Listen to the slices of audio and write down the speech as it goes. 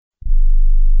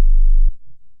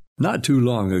Not too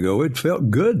long ago, it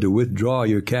felt good to withdraw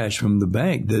your cash from the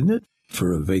bank, didn't it?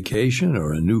 For a vacation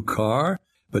or a new car.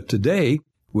 But today,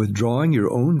 withdrawing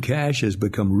your own cash has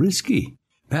become risky.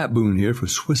 Pat Boone here for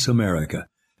Swiss America.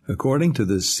 According to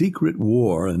The Secret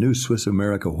War, a new Swiss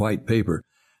America white paper,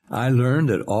 I learned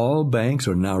that all banks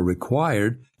are now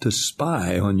required to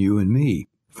spy on you and me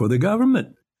for the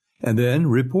government, and then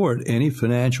report any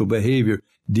financial behavior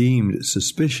deemed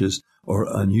suspicious or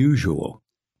unusual.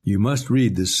 You must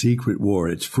read The Secret War.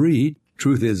 It's free.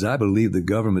 Truth is, I believe the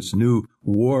government's new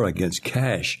war against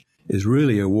cash is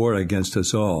really a war against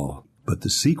us all. But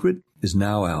the secret is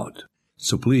now out.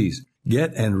 So please,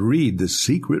 get and read The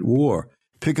Secret War.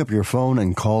 Pick up your phone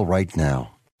and call right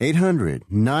now.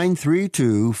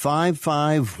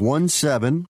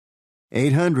 800-932-5517.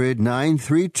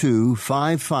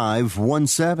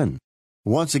 800-932-5517.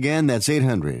 Once again, that's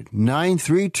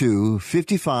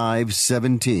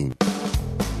 800-932-5517.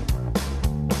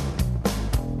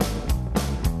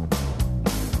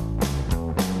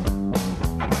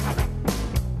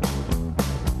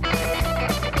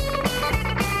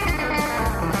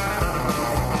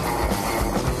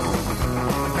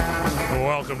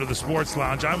 Welcome to the Sports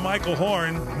Lounge. I'm Michael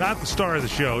Horn, not the star of the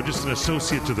show, just an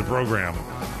associate to the program,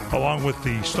 along with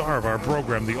the star of our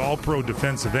program, the all-pro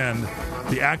defensive end,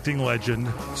 the acting legend,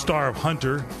 star of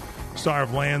Hunter, star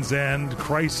of Land's End,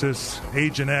 Crisis,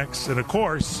 Agent X, and, of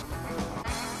course,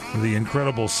 the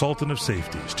incredible Sultan of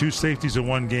Safeties. 2 safeties in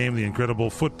one game, the incredible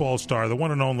football star, the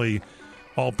one and only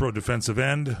all-pro defensive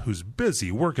end who's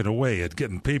busy working away at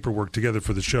getting paperwork together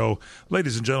for the show.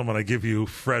 Ladies and gentlemen, I give you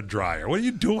Fred Dryer. What are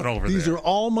you doing over there? These are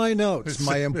all my notes,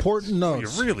 my important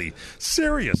notes. You're really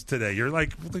serious today. You're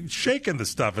like shaking the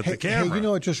stuff at the camera. Hey, you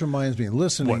know, it just reminds me,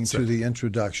 listening to the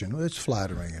introduction, it's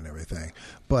flattering and everything,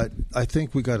 but I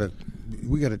think we got to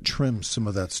trim some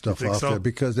of that stuff off there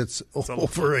because it's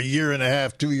over a year and a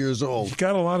half, 2 years old. You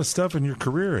got a lot of stuff in your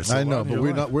career. I know, but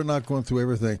we're not going through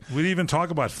everything. We didn't even talk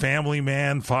about family man,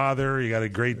 father. You got a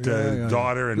great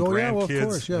daughter and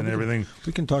grandkids and everything.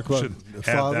 We can talk about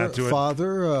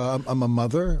father. I'm a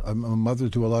mother. I'm a mother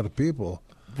to a lot of people.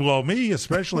 Well, me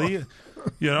especially.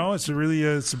 You know, it's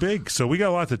big. So we got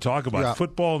a lot to talk about. Yeah.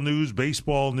 Football news,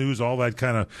 baseball news, all that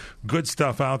kind of good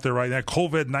stuff out there right now.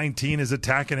 COVID-19 is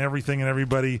attacking everything and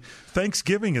everybody.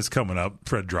 Thanksgiving is coming up,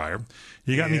 Fred Dryer.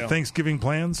 You got any Thanksgiving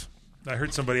plans? I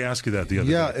heard somebody ask you that the other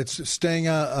day. Yeah, it's staying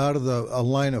out of a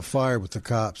line of fire with the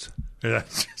cops. Yeah,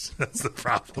 that's the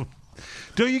problem.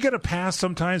 Do you get a pass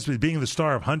sometimes with being the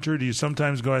star of Hunter? Do you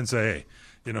sometimes go ahead and say, hey,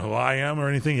 you know who I am or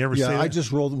anything? You ever say that? I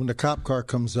just roll when the cop car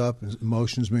comes up and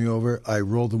motions me over, I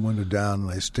roll the window down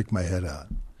and I stick my head out.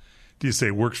 Do you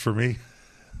say works for me?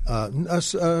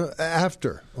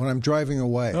 After, when I'm driving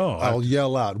away, I'll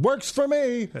yell out, works for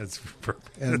me. That's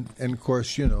perfect. And of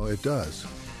course, you know, it does.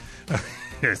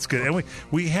 It's good. And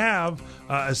we have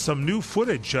some new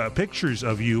footage, pictures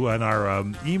of you on our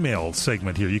email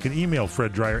segment here. You can email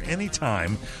Fred Dryer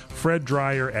anytime,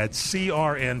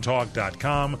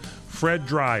 freddryer@crntalk.com. Fred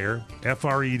Dryer,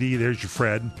 F-R-E-D, there's your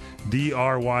Fred,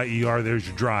 D-R-Y-E-R, there's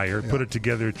your Dryer. Yeah. Put it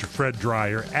together at your Fred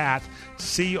Dryer at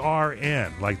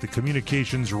CRN, like the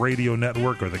Communications Radio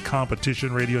Network or the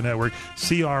Competition Radio Network,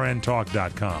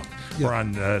 crntalk.com. Yeah. We're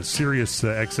on Sirius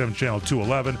XM Channel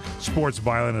 211, Sports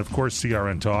Byline, and, of course,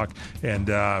 CRN Talk, and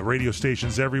radio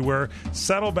stations everywhere.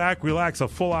 Settle back, relax, a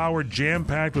full hour,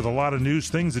 jam-packed with a lot of news,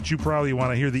 things that you probably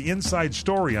want to hear the inside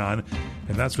story on,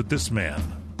 and that's what this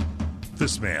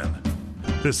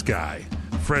guy,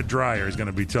 Fred Dryer, is going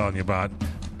to be telling you about.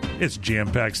 It's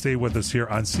jam-packed. Stay with us here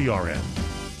on CRN.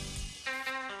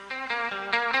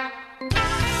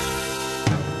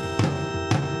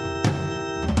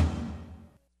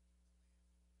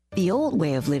 The old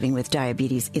way of living with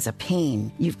diabetes is a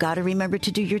pain. You've got to remember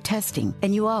to do your testing,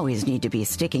 and you always need to be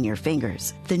sticking your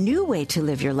fingers. The new way to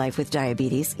live your life with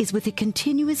diabetes is with a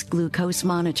continuous glucose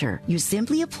monitor. You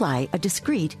simply apply a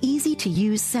discreet,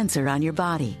 easy-to-use sensor on your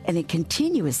body, and it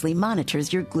continuously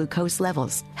monitors your glucose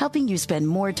levels, helping you spend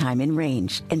more time in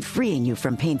range and freeing you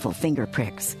from painful finger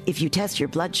pricks. If you test your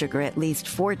blood sugar at least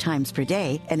 4 times per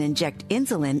day and inject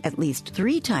insulin at least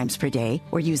 3 times per day,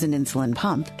 or use an insulin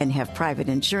pump and have private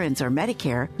insurance or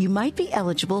Medicare, you might be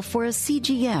eligible for a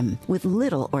CGM with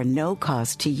little or no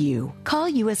cost to you. Call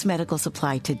U.S. Medical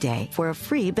Supply today for a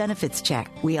free benefits check.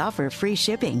 We offer free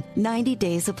shipping,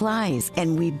 90-day supplies,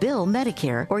 and we bill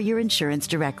Medicare or your insurance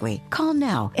directly. Call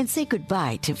now and say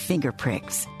goodbye to finger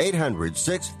pricks.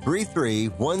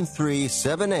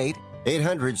 800-633-1378.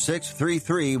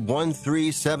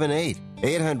 800-633-1378.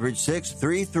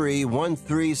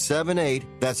 800-633-1378.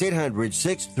 That's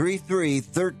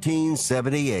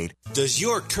 800-633-1378. Does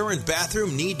your current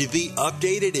bathroom need to be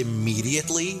updated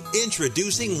immediately?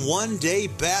 Introducing One Day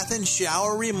Bath and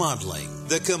Shower Remodeling,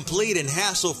 the complete and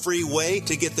hassle-free way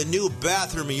to get the new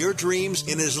bathroom of your dreams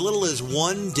in as little as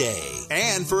 1 day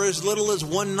and for as little as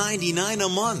 $199 a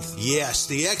month. Yes,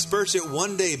 the experts at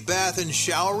One Day Bath and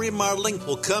Shower Remodeling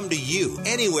will come to you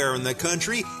anywhere in the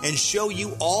country and show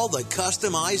you all the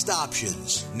customized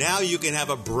options. Now you can have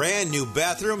a brand new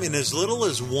bathroom in as little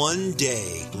as 1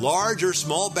 day. Large or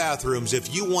small bathrooms,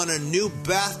 if you want a new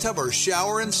bathtub or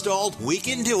shower installed, we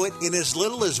can do it in as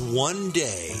little as 1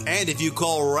 day. And if you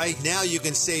call right now, you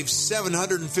can save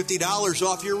 $750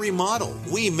 off your remodel.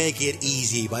 We make it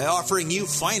easy by offering you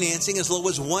financing as low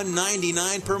as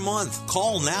 $199 per month.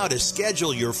 Call now to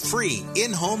schedule your free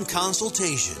in-home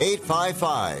consultation.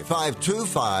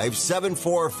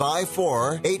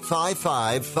 855-525-7454.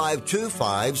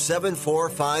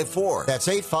 855-525-7454. That's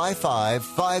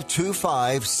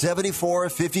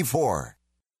 855-525-7454.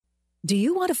 Do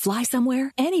you want to fly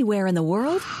somewhere, anywhere in the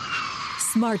world?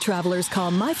 Smart travelers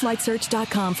call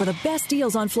myflightsearch.com for the best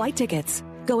deals on flight tickets.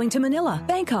 Going to Manila,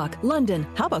 Bangkok, London,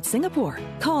 how about Singapore?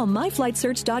 Call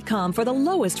myflightsearch.com for the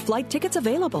lowest flight tickets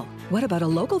available. What about a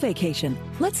local vacation?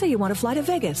 Let's say you want to fly to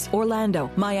Vegas,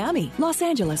 Orlando, Miami, Los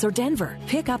Angeles, or Denver.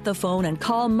 Pick up the phone and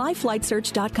call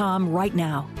myflightsearch.com right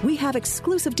now. We have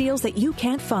exclusive deals that you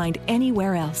can't find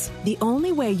anywhere else. The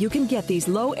only way you can get these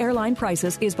low airline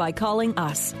prices is by calling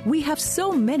us. We have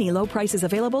so many low prices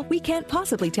available, we can't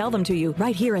possibly tell them to you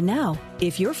right here and now.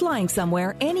 If you're flying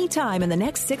somewhere anytime in the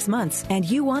next 6 months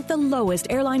and you want the lowest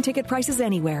airline ticket prices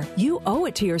anywhere, you owe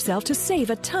it to yourself to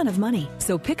save a ton of money.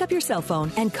 So pick up your cell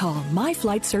phone and call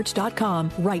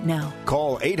myflightsearch.com right now.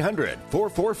 Call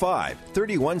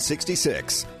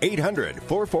 800-445-3166.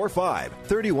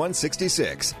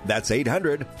 800-445-3166. That's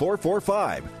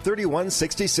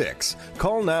 800-445-3166.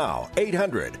 Call now.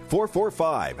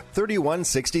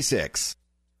 800-445-3166.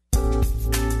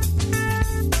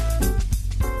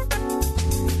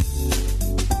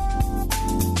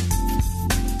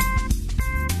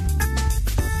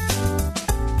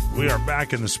 We are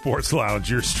back in the Sports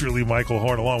Lounge. Yours truly, Michael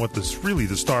Horn, along with this, really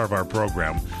the star of our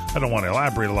program. I don't want to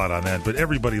elaborate a lot on that, but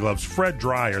everybody loves Fred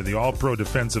Dreyer, the All-Pro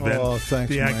defensive end,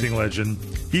 the acting legend.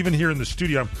 Even here in the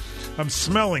studio, I'm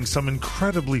smelling some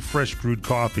incredibly fresh brewed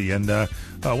coffee, and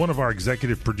one of our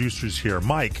executive producers here,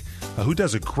 Mike, who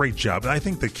does a great job. I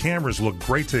think the cameras look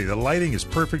great today. The lighting is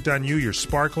perfect on you. You're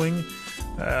sparkling.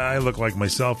 I look like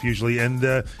myself usually, and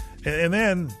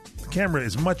then camera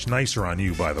is much nicer on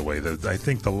you, by the way. I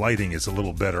think the lighting is a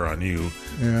little better on you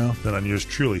than on yours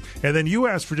truly. And then you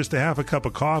asked for just a half a cup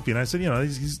of coffee, and I said, he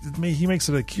makes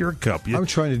it a Keurig cup. I'm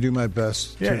trying to do my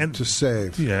best to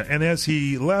save. Yeah, and as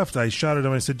he left, I shouted at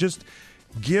him, I said, just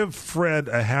give Fred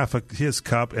his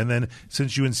cup, and then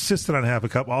since you insisted on half a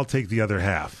cup, I'll take the other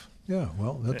half. Yeah,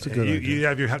 well, that's a good idea. You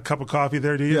have your cup of coffee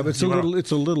there, do you? Yeah, but it's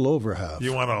a little over half.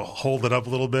 You want to hold it up a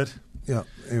little bit? Yeah,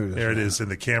 there it is in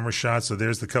the camera shot. So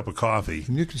there's the cup of coffee.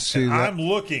 And you can see that. I'm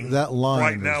looking that line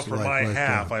right now for my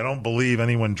half. There. I don't believe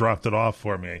anyone dropped it off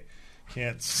for me.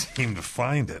 Can't seem to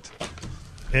find it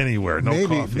anywhere. No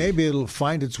coffee. Maybe it'll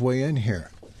find its way in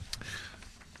here.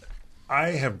 I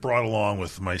have brought along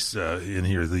with my in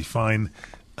here the fine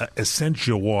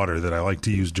essential water that I like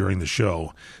to use during the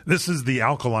show. This is the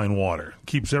alkaline water.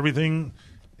 Keeps everything,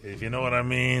 if you know what I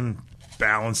mean,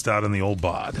 balanced out in the old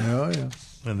bod. Oh, yeah.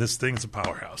 And this thing's a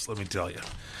powerhouse, let me tell you.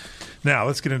 Now,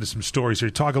 let's get into some stories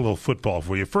here. Talk a little football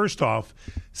for you. First off,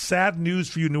 sad news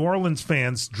for you New Orleans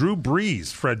fans. Drew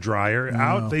Brees, Fred Dreyer,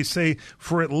 out, they say,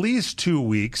 for at least 2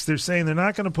 weeks. They're saying they're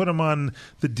not going to put him on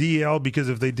the DL because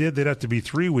if they did, they'd have to be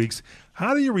 3 weeks.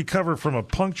 How do you recover from a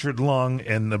punctured lung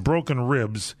and the broken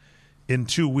ribs in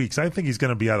 2 weeks? I think he's going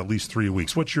to be out at least 3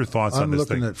 weeks. What's your thoughts on this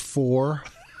thing? I'm looking at 4.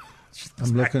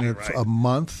 I'm looking at a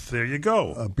month. There you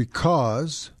go.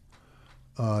 Because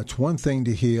it's one thing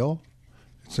to heal.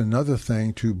 It's another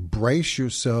thing to brace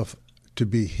yourself to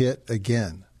be hit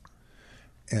again.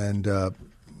 And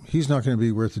he's not going to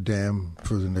be worth a damn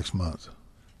for the next month.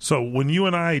 So when you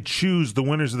and I choose the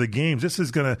winners of the games, this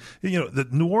is going to, the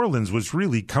New Orleans was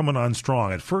really coming on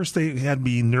strong. At first they had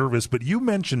me nervous, but you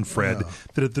mentioned, Fred,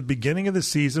 that at the beginning of the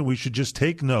season we should just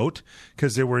take note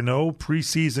because there were no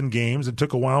preseason games. It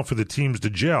took a while for the teams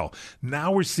to gel.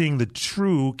 Now we're seeing the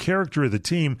true character of the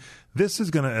team. This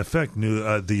is going to affect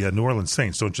the New Orleans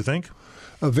Saints, don't you think?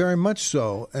 Very much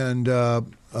so, and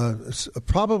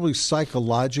probably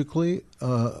psychologically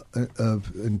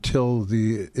until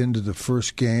the end of the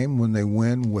first game when they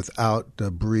win without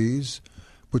Brees,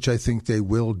 which I think they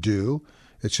will do.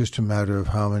 It's just a matter of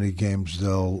how many games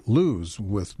they'll lose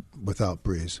without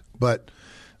Breeze. But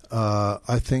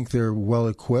I think they're well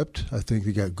equipped. I think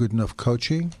they got good enough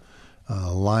coaching.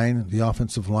 The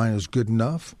offensive line is good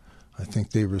enough. I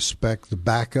think they respect the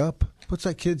backup. What's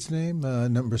that kid's name?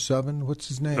 Number 7. What's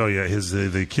his name? Oh yeah,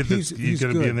 the kid that's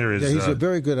going to be in there is. He's a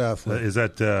very good athlete. Is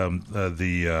that Go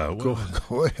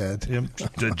ahead.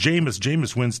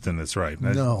 Jameis Winston? That's right.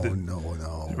 No.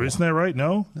 Isn't that right?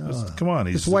 No. Come on,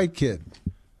 he's a white kid.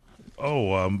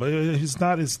 Oh, but he's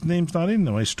not. His name's not in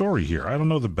my story here. I don't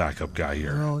know the backup guy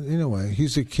here. Well, anyway,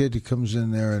 he's a kid who comes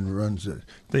in there and runs it.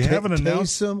 They haven't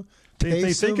announced.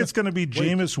 They think it's going to be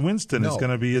Jameis Winston. It's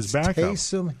going to be his backup.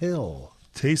 Taysom Hill.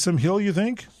 Taysom Hill, you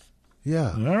think?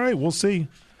 Yeah. All right, we'll see.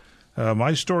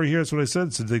 My story here is what I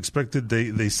said. So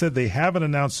they said they haven't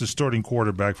announced the starting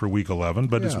quarterback for Week 11,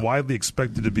 but it's widely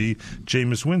expected to be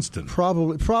Jameis Winston.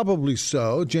 Probably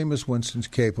so. Jameis Winston's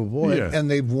capable, and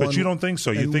they've won. But you don't think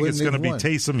so? You think it's going to be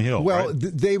Taysom Hill? Well, right?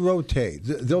 They rotate.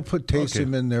 They'll put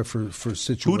Taysom in there for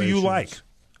situations. Who do you like?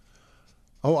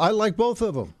 Oh, I like both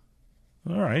of them.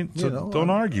 All right, so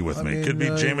don't argue with me. It could be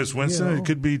Jameis Winston. It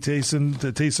could be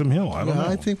Taysom Hill. I don't know.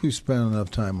 I think we've spent enough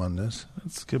time on this.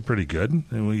 That's pretty good.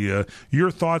 And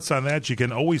your thoughts on that? You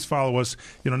can always follow us.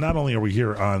 Not only are we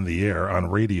here on the air,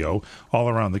 on radio, all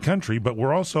around the country, but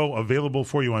we're also available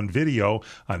for you on video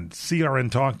on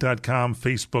CRNTalk.com,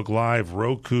 Facebook Live,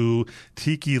 Roku,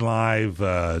 Tiki Live,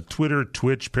 Twitter,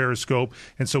 Twitch, Periscope.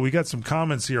 And so we got some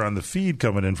comments here on the feed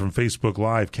coming in from Facebook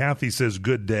Live. Kathy says,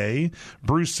 good day.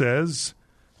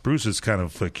 Bruce is kind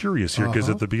of curious here because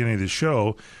at the beginning of the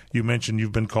show, you mentioned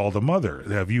you've been called a mother.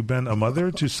 Have you been a mother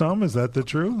to some? Is that the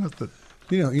truth? That's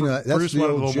Bruce the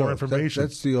wanted old a little joke. more information.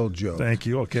 That's the old joke. Thank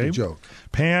you. Okay. It's a joke.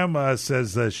 Pam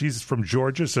says she's from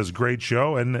Georgia, says great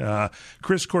show. And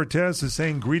Chris Cortez is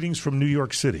saying greetings from New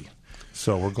York City.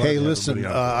 So we're glad. Hey, listen,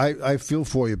 I feel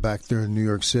for you back there in New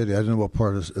York City. I don't know what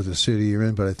part of the city you're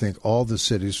in, but I think all the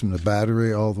cities from the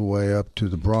Battery all the way up to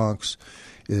the Bronx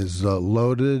is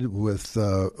loaded with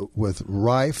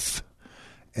rife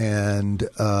and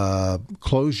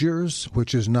closures,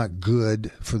 which is not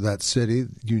good for that city.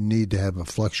 You need to have a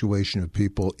fluctuation of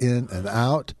people in and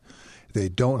out. They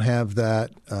don't have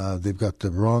that. They've got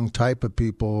the wrong type of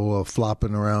people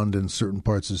flopping around in certain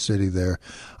parts of the city there.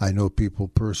 I know people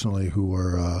personally who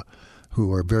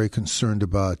are very concerned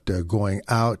about going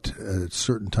out at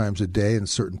certain times of day in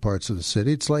certain parts of the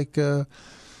city. It's like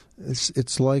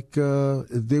it's like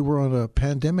they were on a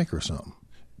pandemic or something.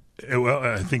 Well,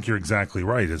 I think you're exactly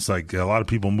right. It's like a lot of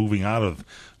people moving out of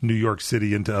New York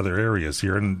City into other areas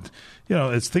here. And,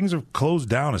 as things are closed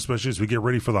down, especially as we get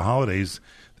ready for the holidays,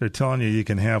 they're telling you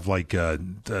can have like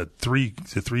three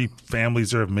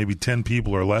families or maybe 10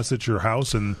 people or less at your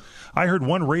house. And I heard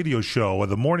one radio show,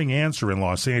 The Morning Answer in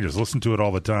Los Angeles, listen to it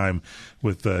all the time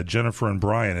with Jennifer and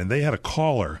Brian, and they had a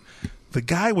caller. The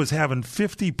guy was having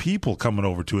 50 people coming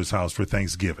over to his house for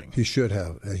Thanksgiving. He should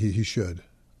have. He should.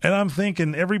 And I'm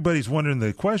thinking everybody's wondering,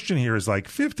 the question here is like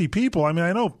 50 people. I mean,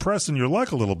 I know pressing your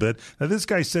luck a little bit. Now, this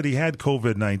guy said he had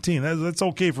COVID-19. That's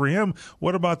okay for him.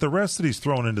 What about the rest that he's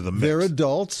thrown into the mix? They're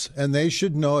adults, and they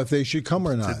should know if they should come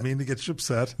or not. Didn't mean to get you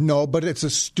upset. No, but it's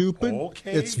a stupid.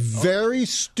 Okay. It's very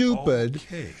stupid.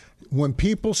 Okay. When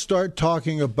people start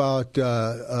talking about,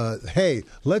 hey,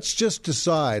 let's just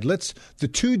decide. The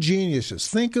two geniuses,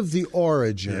 think of the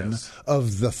origin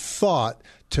of the thought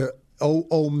to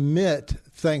omit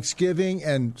Thanksgiving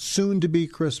and soon to be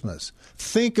Christmas.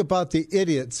 Think about the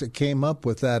idiots that came up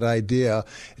with that idea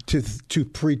to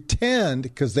pretend,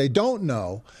 because they don't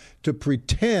know, to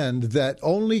pretend that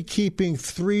only keeping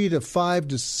 3 to 5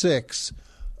 to 6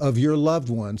 of your loved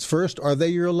ones. First, are they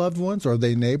your loved ones? Are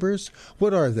they neighbors?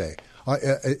 What are they?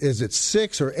 Is it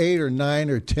 6 or 8 or 9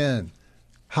 or 10?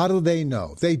 How do they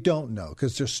know? They don't know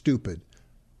because they're stupid.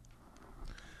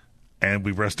 And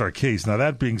we rest our case. Now,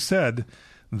 that being said,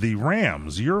 the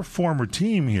Rams, your former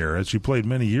team here, as you played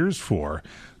many years for,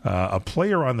 a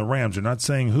player on the Rams, you're not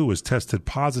saying who, has tested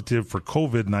positive for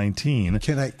COVID-19.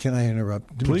 Can I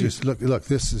interrupt? Please. Look,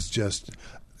 this is just,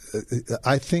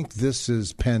 I think this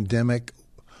is pandemic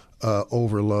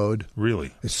overload.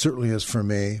 Really? It certainly is for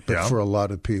me, but for a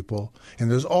lot of people. And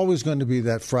there's always going to be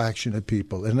that fraction of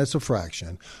people, and it's a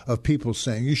fraction, of people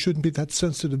saying, you shouldn't be that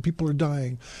sensitive, people are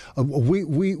dying.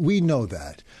 We know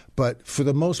that. But for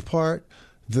the most part,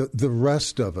 the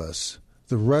rest of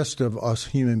us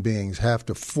human beings have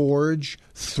to forge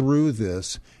through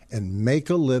this and make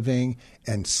a living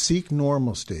and seek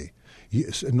normalcy.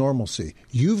 normalcy.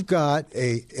 You've got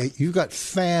you've got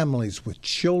families with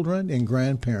children and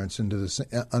grandparents under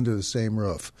the same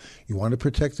roof. You want to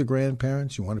protect the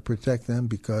grandparents. You want to protect them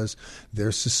because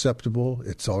they're susceptible.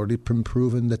 It's already been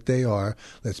proven that they are.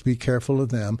 Let's be careful of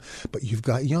them. But you've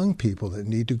got young people that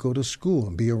need to go to school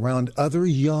and be around other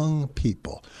young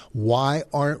people. Why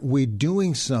aren't we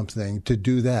doing something to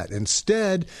do that?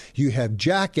 Instead, you have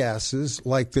jackasses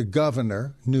like the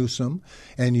governor, Newsom,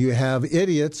 and you have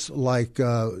idiots like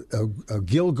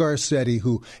Gil Garcetti,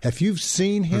 who, have you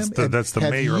seen him? That's the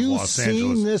mayor of Los Angeles. Have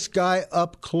you seen this guy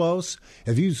up close?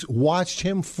 Have you watched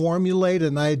him formulate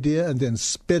an idea and then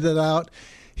spit it out?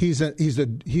 He's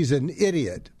an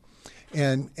idiot.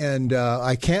 And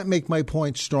I can't make my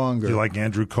point stronger. Do you like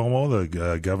Andrew Cuomo,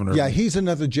 the governor? Yeah, he's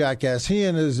another jackass. He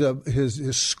and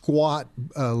his squat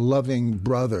loving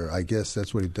brother, I guess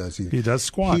that's what he does. He does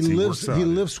squats. He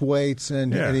lifts weights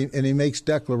and he makes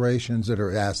declarations that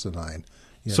are asinine.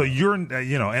 So and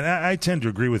I tend to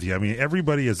agree with you. I mean,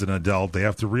 everybody is an adult. They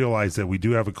have to realize that we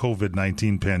do have a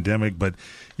COVID-19 pandemic, but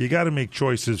you got to make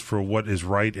choices for what is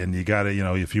right, and you got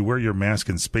to, if you wear your mask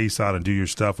and space out and do your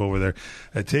stuff over there,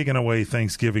 taking away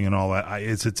Thanksgiving and all that,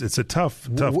 it's a tough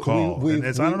call. I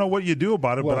don't know what you do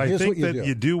about it, but I think that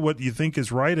you do what you think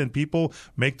is right, and people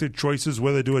make their choices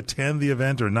whether to attend the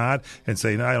event or not, and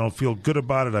say, no, I don't feel good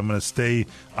about it. I'm going to stay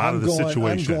out of the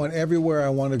situation. I'm going everywhere I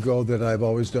want to go that I've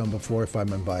always done before if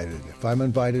I'm invited. If I'm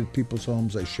invited to people's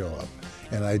homes, I show up,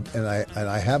 and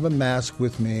I have a mask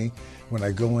with me when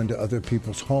I go into other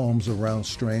people's homes around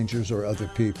strangers or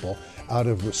other people, out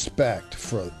of respect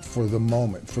for the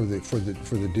moment, for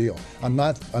the deal. I'm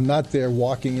not there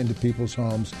walking into people's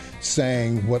homes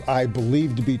saying what I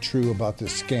believe to be true about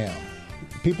this scam.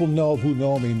 People who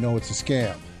know me know it's a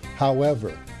scam.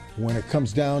 However, when it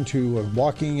comes down to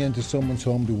walking into someone's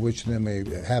home to wish them a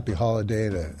happy holiday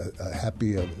and a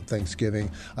happy Thanksgiving,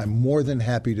 I'm more than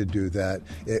happy to do that,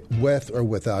 with or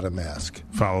without a mask.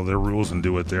 Follow their rules and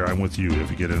do it there. I'm with you if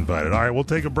you get invited. All right, we'll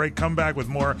take a break, come back with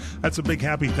more. That's a big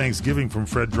happy Thanksgiving from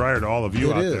Fred Dreyer to all of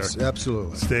you out there. It is,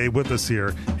 absolutely. Stay with us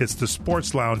here. It's the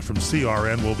Sports Lounge from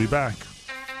CRN. We'll be back.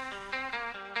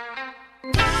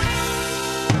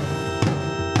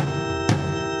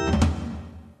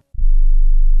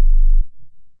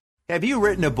 Have you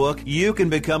written a book? You can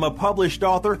become a published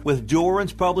author with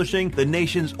Dorrance Publishing, the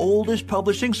nation's oldest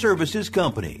publishing services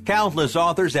company. Countless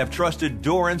authors have trusted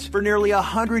Dorrance for nearly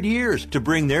 100 years to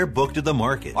bring their book to the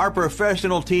market. Our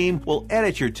professional team will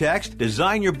edit your text,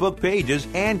 design your book pages,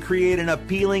 and create an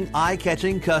appealing,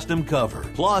 eye-catching custom cover.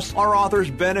 Plus, our authors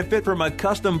benefit from a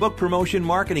custom book promotion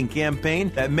marketing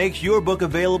campaign that makes your book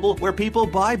available where people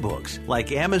buy books,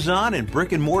 like Amazon and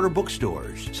brick-and-mortar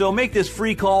bookstores. So make this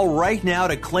free call right now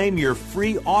to claim your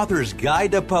free author's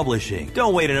guide to publishing.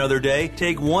 Don't wait another day.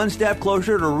 Take one step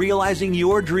closer to realizing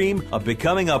your dream of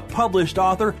becoming a published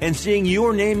author and seeing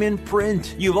your name in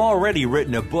print. You've already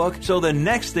written a book, so the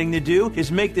next thing to do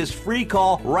is make this free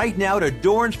call right now to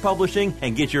Dorrance Publishing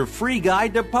and get your free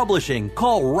guide to publishing.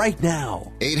 Call right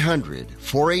now.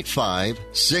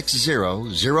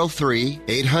 800-485-6003.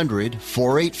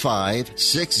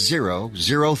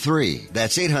 800-485-6003.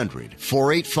 That's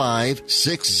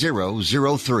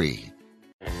 800-485-6003.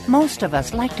 Most of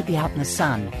us like to be out in the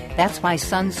sun. That's why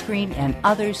sunscreen and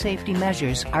other safety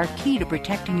measures are key to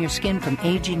protecting your skin from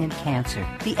aging and cancer.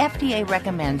 The FDA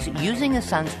recommends using a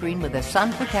sunscreen with a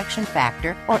sun protection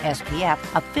factor, or SPF,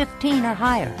 of 15 or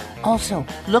higher. Also,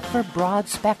 look for broad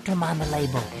spectrum on the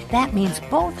label. That means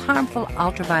both harmful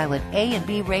ultraviolet A and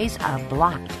B rays are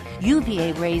blocked.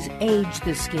 UVA rays age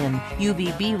the skin,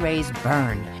 UVB rays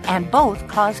burn, and both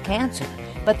cause cancer.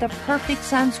 But the perfect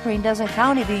sunscreen doesn't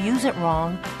count if you use it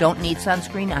wrong. Don't need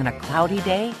sunscreen on a cloudy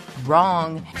day?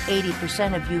 Wrong.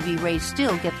 80% of UV rays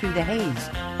still get through the haze.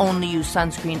 Only use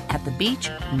sunscreen at the beach?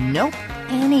 Nope.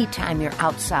 Anytime you're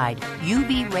outside,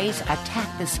 UV rays attack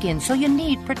the skin, so you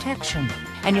need protection.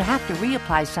 And you have to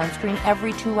reapply sunscreen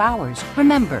every 2 hours.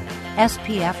 Remember,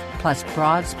 SPF plus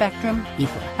broad spectrum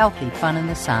equal healthy fun in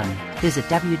the sun. Visit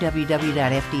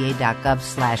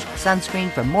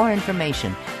www.fda.gov/sunscreen for more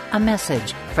information. A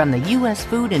message from the U.S.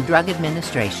 Food and Drug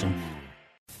Administration.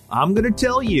 I'm going to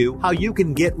tell you how you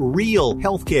can get real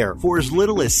health care for as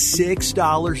little as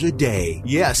 $6 a day.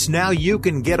 Yes, now you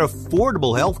can get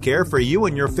affordable health care for you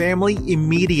and your family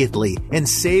immediately and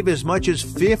save as much as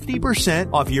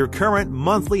 50% off your current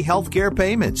monthly health care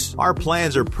payments. Our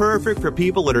plans are perfect for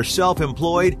people that are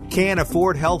self-employed, can't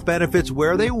afford health benefits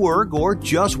where they work, or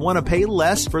just want to pay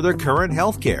less for their current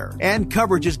health care. And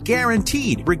coverage is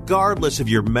guaranteed regardless of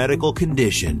your medical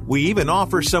condition. We even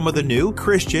offer some of the new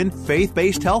Christian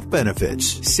faith-based health health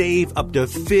benefits. Save up to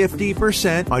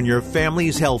 50% on your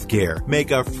family's health care.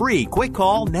 Make a free quick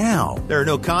call now. There are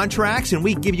no contracts, and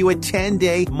we give you a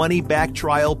 10-day money-back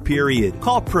trial period.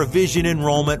 Call Provision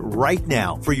Enrollment right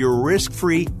now for your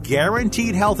risk-free,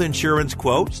 guaranteed health insurance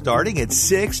quote starting at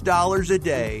 $6 a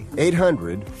day.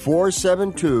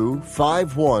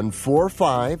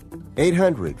 800-472-5145.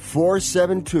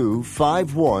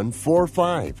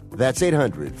 800-472-5145. That's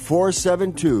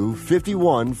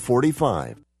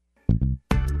 800-472-5145.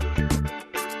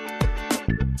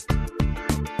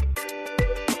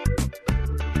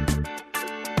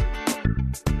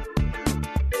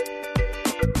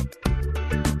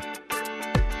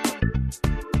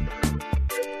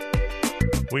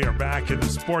 We are back in the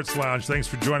Sports Lounge. Thanks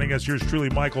for joining us. Yours truly,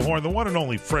 Michael Horn, the one and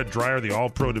only Fred Dreyer, the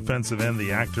all-pro defensive end,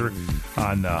 the actor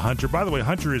on Hunter. By the way,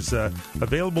 Hunter is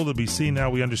available to be seen now,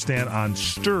 we understand, on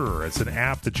Stirr. It's an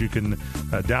app that you can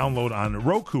download on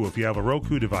Roku if you have a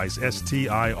Roku device,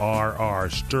 STIRR,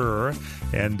 Stirr.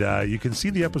 And you can see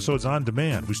the episodes on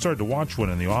demand. We started to watch one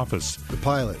in the office. The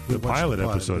pilot. The pilot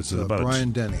episodes. About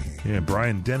Brian Dennehy. Yeah,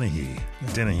 Brian Dennehy.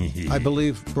 Yeah. Dennehy. I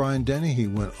believe Brian Dennehy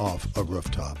went off a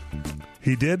rooftop.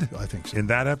 He did? I think so. In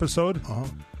that episode? Uh-huh.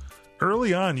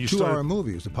 Early on, you started... 2-hour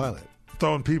movie was the pilot.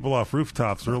 Throwing people off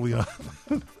rooftops early on.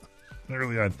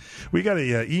 Early on. We got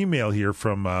an email here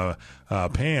from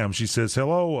Pam. She says,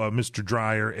 hello, Mr.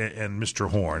 Dreyer and Mr.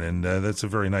 Horn. And that's a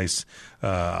very nice...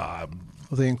 well,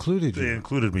 they included you. They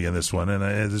included me in this one. And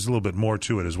there's a little bit more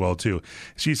to it as well, too.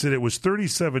 She said it was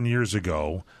 37 years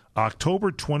ago,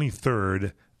 October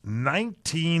 23rd,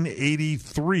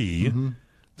 1983... Mm-hmm.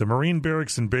 The Marine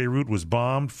barracks in Beirut was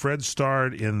bombed. Fred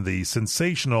starred in the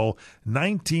sensational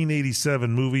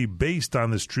 1987 movie based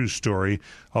on this true story,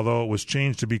 although it was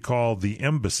changed to be called The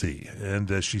Embassy.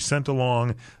 And she sent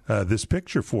along this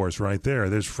picture for us right there.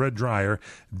 There's Fred Dreyer,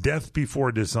 Death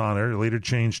Before Dishonor, later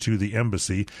changed to The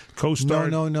Embassy.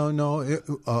 Co-starred... No.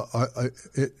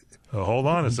 Hold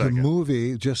on a second. The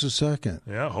movie, just a second.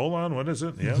 Yeah, hold on. What is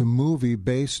it? Yeah. The movie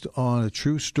based on a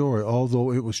true story,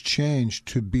 although it was changed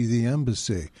to be The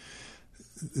Embassy.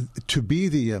 To be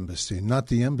The Embassy, not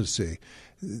The Embassy.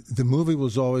 The movie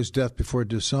was always Death Before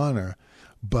Dishonor,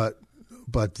 but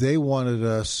they wanted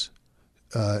us,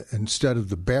 instead of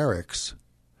the barracks,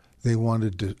 they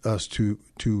wanted us to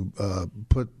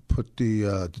put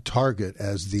the target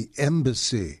as The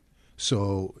Embassy.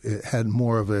 So it had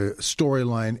more of a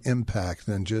storyline impact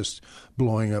than just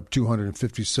blowing up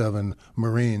 257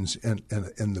 Marines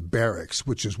in the barracks,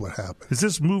 which is what happened. Is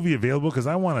this movie available? Because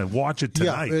I want to watch it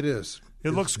tonight. Yeah, it is.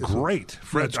 It looks great.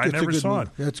 Fred, I never saw it.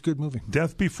 Yeah, it's a good movie.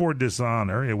 Death Before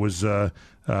Dishonor. It was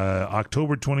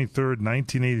October 23rd,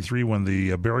 1983 when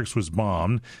the barracks was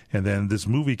bombed. And then this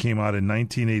movie came out in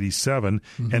 1987.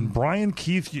 Mm-hmm. And Brian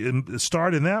Keith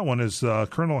starred in that one as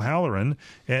Colonel Halloran.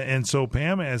 And so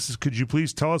Pam asks, could you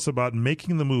please tell us about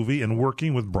making the movie and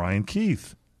working with Brian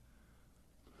Keith?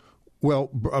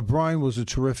 Well, Brian was a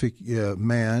terrific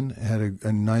man, had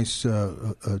a nice,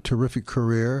 terrific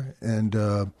career,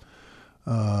 and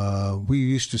we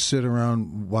used to sit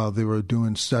around while they were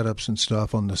doing setups and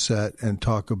stuff on the set and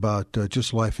talk about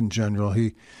just life in general.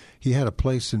 He had a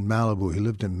place in Malibu. He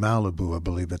lived in Malibu, I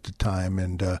believe, at the time,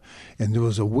 and there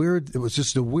was it was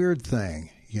just a weird thing,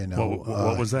 you know.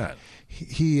 What was that?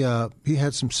 He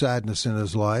had some sadness in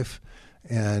his life,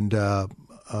 and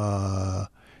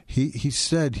he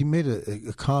said, he made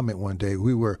a comment one day.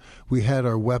 We had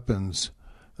our weapons.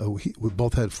 We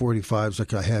both had 45s,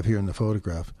 like I have here in the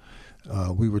photograph.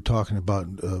 We were talking about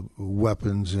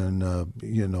weapons and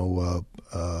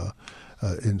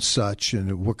and such,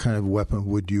 and what kind of weapon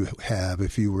would you have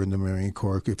if you were in the Marine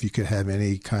Corps, if you could have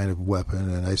any kind of weapon.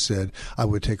 And I said I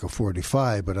would take a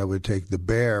 45, but I would take the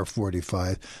Bear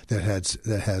 45 that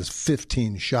has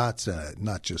 15 shots in it,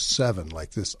 not just 7 like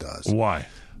this does. Why?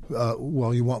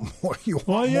 Well, you want more.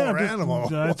 More ammo.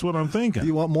 That's what I'm thinking.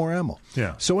 You want more ammo.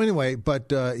 Yeah. So anyway,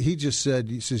 but he just said,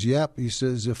 he says, "Yep." He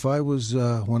says, "If I was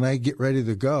when I get ready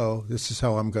to go, this is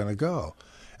how I'm going to go."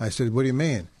 I said, "What do you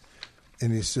mean?"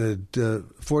 And he said,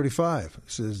 45. He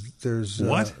says, "There's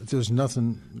what? There's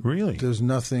nothing. Really? There's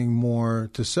nothing more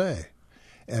to say."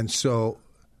 And so,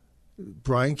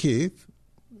 Brian Keith,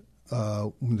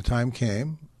 when the time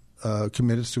came,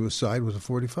 committed suicide with a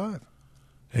 45.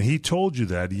 And he told you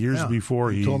that years before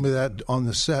he told me that on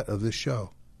the set of this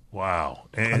show. Wow.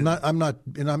 And I'm not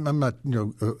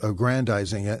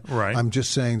aggrandizing it. Right. I'm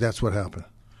just saying that's what happened.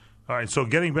 All right, so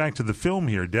getting back to the film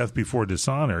here, Death Before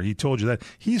Dishonor, he told you that.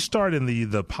 He starred in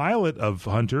the pilot of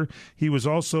Hunter. He was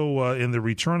also in The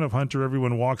Return of Hunter,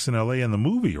 Everyone Walks in L.A. in the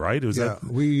movie, right?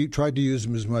 We tried to use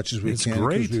him as much as we can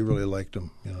because we really liked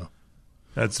him, you know.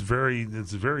 It's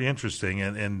very interesting,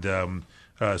 and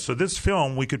so this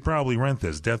film, we could probably rent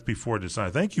this, Death Before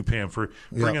Dishonor. Thank you, Pam, for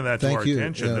bringing that to our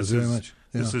attention. Yeah,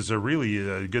 this is a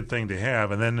really good thing to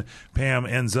have. And then Pam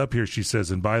ends up here, she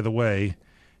says, and by the way,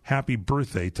 happy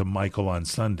birthday to Michael on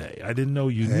Sunday. I didn't know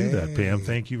you knew that, Pam.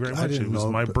 Thank you very much. It was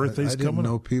my birthday's coming. I didn't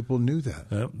know people knew that.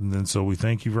 Yep. And so we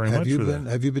thank you very much for that.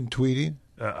 Have you been tweeting?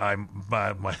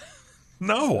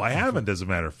 No, I haven't, as a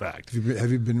matter of fact.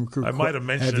 Have you been? I might have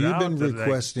mentioned Have you been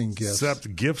requesting gifts?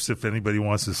 Accept gifts if anybody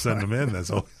wants to send them in.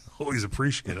 That's always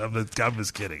appreciated. I'm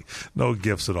just kidding. No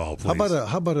gifts at all, please.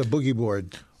 How about a boogie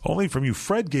board? Only from you.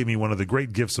 Fred gave me one of the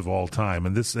great gifts of all time,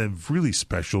 and this is really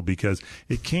special because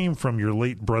it came from your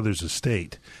late brother's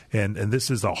estate. And this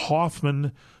is a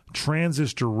Hoffman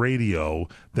transistor radio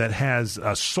that has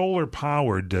a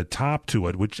solar-powered top to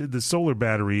it, which the solar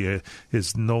battery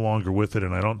is no longer with it,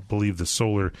 and I don't believe the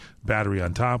solar battery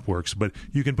on top works. But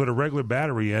you can put a regular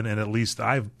battery in, and at least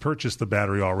I've purchased the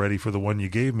battery already for the one you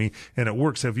gave me, and it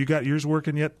works. Have you got yours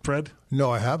working yet, Fred?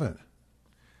 No, I haven't.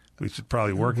 We should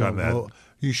probably work on that. Well,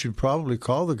 you should probably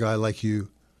call the guy like you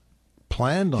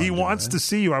planned on. He wants to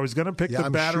see you. I was going to pick the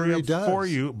battery up for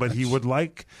you, but he would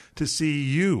like to see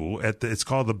you at it's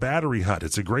called the Battery Hut.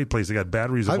 It's a great place. They got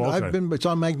batteries of all kinds. It's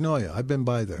on Magnolia. I've been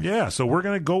by there. Yeah, so we're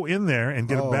going to go in there and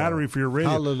get a battery for your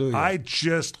radio. Hallelujah. I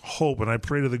just hope and I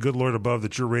pray to the good Lord above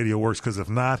that your radio works, because if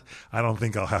not, I don't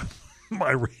think I'll have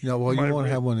my radio. No, well, you won't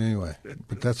have one anyway,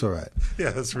 but that's all right. Yeah,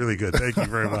 that's really good. Thank you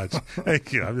very much.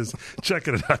 Thank you. I'm just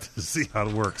checking it out to see how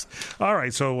it works. All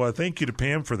right, so thank you to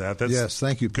Pam for that. Yes,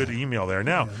 thank you, Pam. Good email there.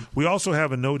 Now, we also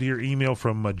have a note here, email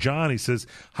from John. He says,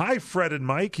 hi, Fred and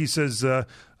Mike. He says,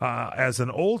 as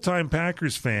an old-time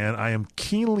Packers fan, I am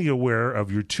keenly aware of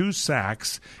your 2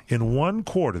 sacks in one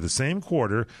quarter, the same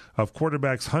quarter, of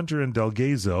quarterbacks Hunter and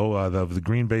Delgado of the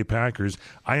Green Bay Packers.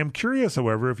 I am curious,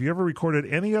 however, if you ever recorded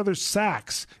any other sacks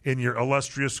in your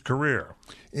illustrious career.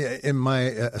 In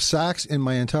my sacks in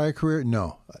my entire career,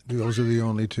 no. Those are the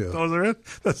only 2. Those are it?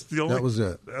 That's the only. That was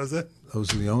it. That was it?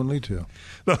 Those are the only 2.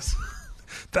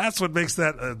 That's what makes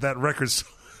that record so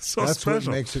special. That's what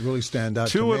makes it really stand out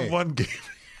 2 to me. in one game.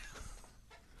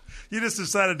 You just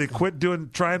decided to quit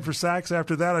trying for sacks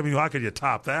after that? I mean, how could you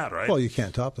top that, right? Well, you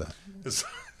can't top that.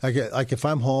 Like if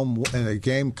I'm home and a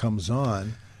game comes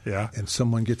on and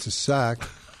someone gets a sack,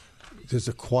 there's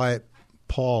a quiet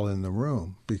pall in the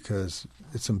room because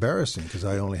it's embarrassing because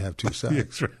I only have 2 sacks.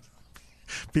 That's right.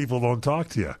 People don't talk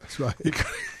to you. That's right. You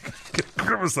get a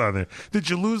grimace on there. Did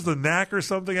you lose the knack or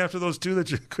something after those 2 that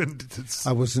you couldn't?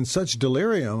 I was in such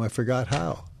delirium, I forgot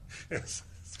how. Yes.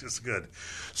 Just good.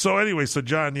 So anyway,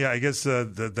 John, I guess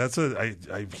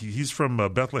he's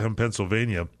from Bethlehem,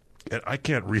 Pennsylvania, and I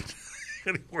can't read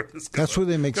anywhere this goes. That's where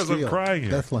they make steel. Because I'm crying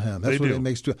here. Bethlehem. That's where they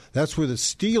make steel. That's where the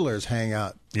Steelers hang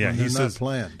out. Yeah, he says, not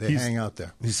playing. They hang out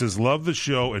there. He says, love the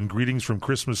show and greetings from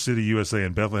Christmas City, USA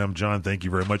and Bethlehem. John, thank you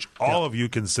very much. All of you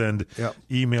can send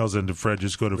emails into Fred.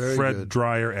 Just go to Fred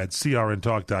Dreyer at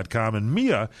crntalk.com. And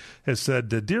Mia has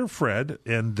said, Dear Fred,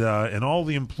 and all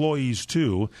the employees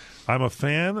too, I'm a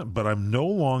fan, but I'm no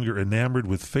longer enamored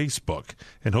with Facebook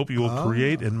and hope you will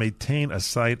create and maintain a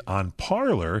site on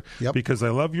Parler because I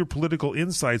love your political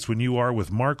insights when you are with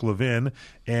Mark Levin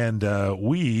and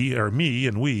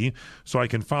we, so I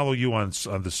can follow you on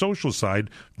the social side.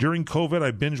 During COVID, I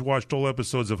binge-watched all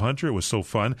episodes of Hunter. It was so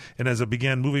fun. And as I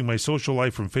began moving my social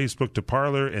life from Facebook to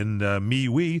Parler and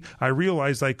I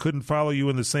realized I couldn't follow you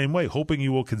in the same way, hoping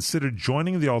you will consider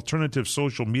joining the alternative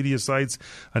social media sites.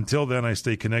 Until then, I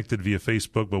stay connected via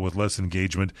Facebook, but with less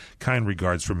engagement. Kind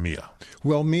regards from Mia.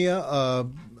 Well, Mia,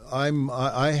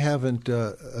 I haven't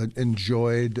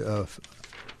enjoyed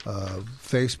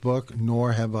Facebook,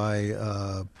 nor have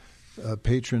I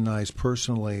patronized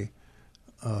personally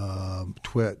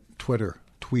Twitter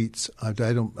tweets. I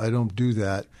don't do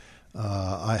that.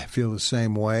 I feel the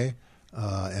same way,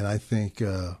 and I think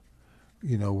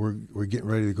we're getting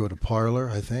ready to go to Parler.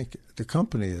 I think the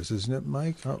company isn't it,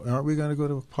 Mike? Aren't we going to go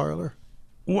to Parler?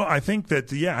 Well, I think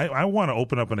that, I want to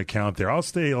open up an account there.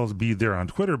 I'll be there on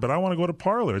Twitter, but I want to go to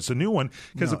Parler. It's a new one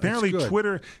because apparently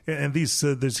Twitter and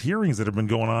there's hearings that have been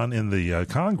going on in the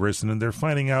Congress, and then they're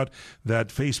finding out that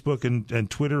Facebook and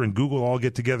Twitter and Google all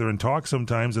get together and talk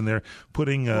sometimes, and they're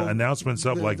putting announcements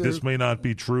up like this may not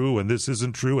be true and this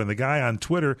isn't true. And the guy on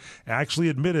Twitter actually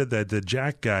admitted that the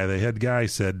Jack guy, the head guy,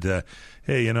 said,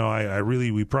 hey,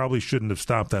 we probably shouldn't have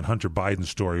stopped that Hunter Biden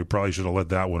story. We probably should have let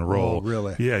that one roll. Oh,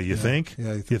 really? Yeah, you think?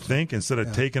 Yeah, you think? Instead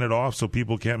of taking it off so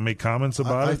people can't make comments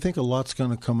about it? I think a lot's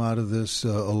going to come out of this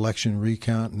election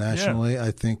recount nationally.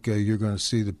 I think you're going to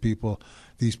see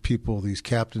these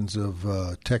captains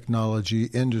of technology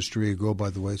industry go by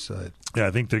the wayside. Yeah,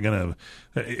 I think they're going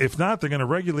to, if not, they're going to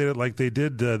regulate it like they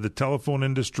did the telephone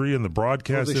industry and the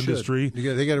broadcast industry.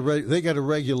 They got to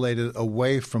regulate it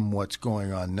away from what's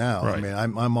going on now. Right. I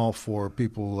mean, I'm all for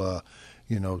people,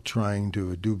 trying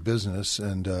to do business,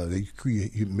 and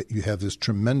you have this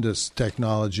tremendous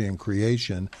technology and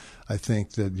creation. I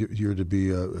think that you're to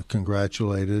be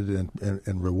congratulated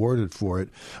and rewarded for it.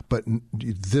 But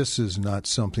this is not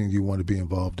something you want to be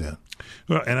involved in.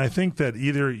 Well, and I think that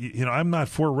either, I'm not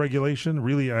for regulation.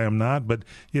 Really, I am not. But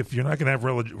if you're not going to have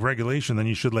regulation, then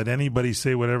you should let anybody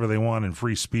say whatever they want in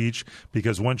free speech,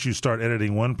 because once you start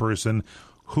editing one person,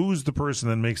 who's the person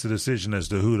that makes the decision as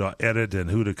to who to edit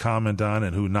and who to comment on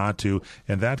and who not to,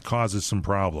 and that causes some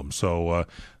problems. So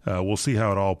we'll see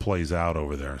how it all plays out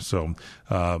over there. So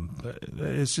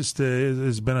it's just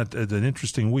it's been an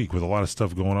interesting week with a lot of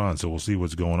stuff going on, so we'll see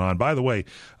what's going on. By the way,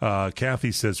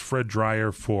 Kathy says Fred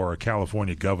Dreyer for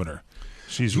California governor.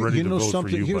 She's ready to vote for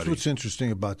you, Here's buddy. what's interesting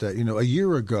about that. A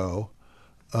year ago,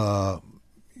 I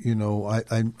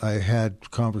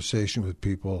had conversation with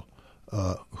people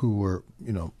who were,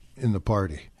 in the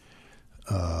party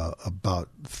about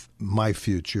my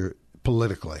future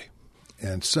politically,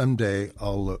 and someday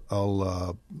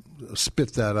I'll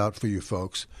spit that out for you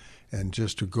folks, and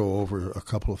just to go over a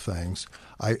couple of things.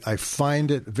 I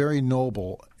find it very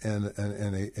noble and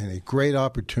a great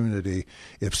opportunity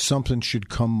if something should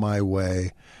come my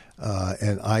way,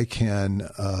 and I can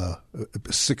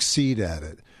succeed at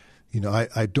it.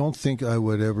 I don't think I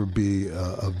would ever be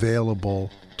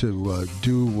available to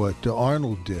do what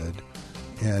Arnold did,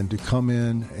 and to come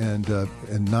in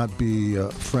and not be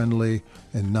friendly,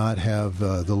 and not have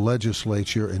the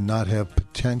legislature, and not have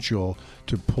potential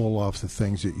to pull off the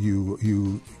things that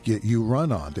you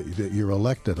run on, that you're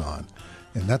elected on.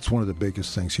 And that's one of the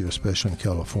biggest things here, especially in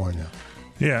California.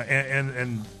 Yeah,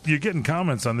 and you're getting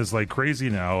comments on this like crazy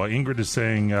now. Ingrid is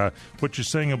saying, what you're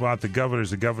saying about the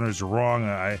governors are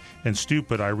wrong and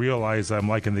stupid. I realize I'm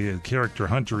liking the character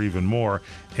Hunter even more.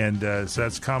 And so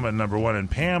that's comment number one. And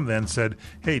Pam then said,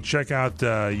 hey, check out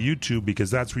YouTube,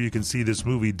 because that's where you can see this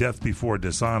movie, Death Before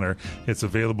Dishonor. It's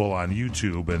available on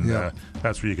YouTube, and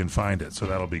that's where you can find it. So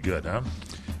that'll be good, huh?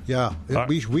 Yeah,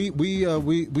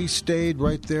 we stayed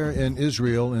right there in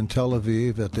Israel, in Tel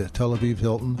Aviv, at the Tel Aviv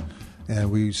Hilton.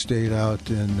 And we stayed out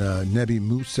in Nebi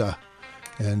Musa,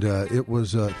 and it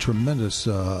was a tremendous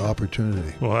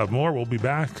opportunity. We'll have more. We'll be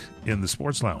back in the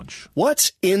Sports Lounge.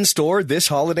 What's in store this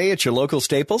holiday at your local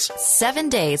Staples? 7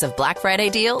 days of Black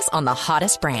Friday deals on the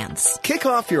hottest brands. Kick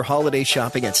off your holiday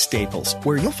shopping at Staples,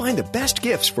 where you'll find the best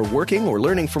gifts for working or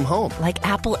learning from home. Like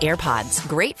Apple AirPods,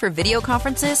 great for video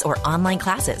conferences or online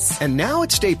classes. And now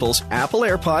at Staples, Apple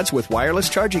AirPods with wireless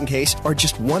charging case are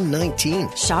just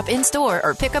 $119. Shop in-store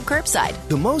or pick up curbside.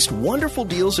 The most wonderful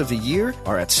deals of the year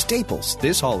are at Staples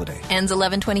this holiday. Ends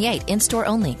 11/28. In-store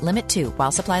only. Limit 2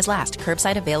 while supplies last.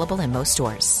 Curbside available in most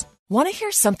stores. Want to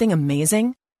hear something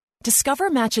amazing? Discover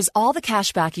matches all the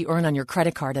cash back you earn on your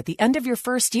credit card at the end of your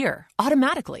first year,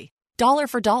 automatically, dollar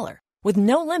for dollar, with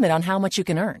no limit on how much you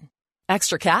can earn.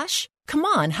 Extra cash? Come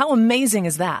on, how amazing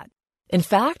is that? In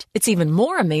fact, it's even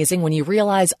more amazing when you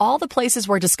realize all the places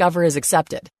where Discover is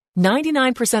accepted.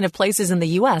 99% of places in the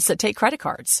U.S. that take credit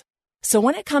cards. So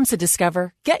when it comes to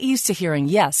Discover, get used to hearing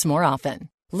yes more often.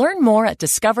 Learn more at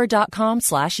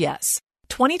discover.com/yes.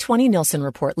 2020 Nielsen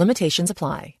Report. Limitations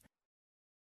apply.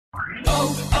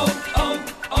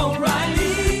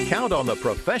 O'Reilly. Count on the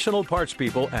professional parts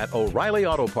people at O'Reilly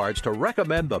Auto Parts to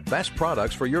recommend the best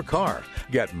products for your car.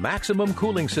 Get maximum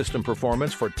cooling system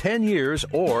performance for 10 years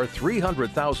or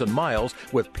 300,000 miles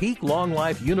with peak long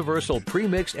life universal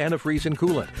premixed antifreeze and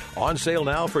coolant. On sale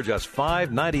now for just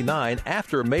 $5.99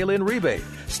 after mail-in rebate.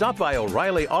 Stop by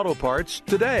O'Reilly Auto Parts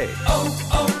today.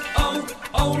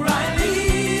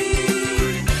 O'Reilly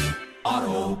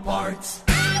Auto Parts.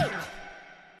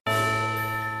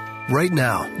 Right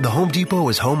now, the Home Depot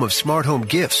is home of smart home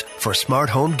gifts for smart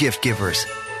home gift givers.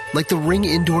 Like the Ring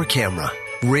Indoor Camera,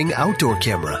 Ring Outdoor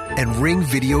Camera, and Ring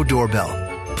Video Doorbell.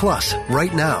 Plus,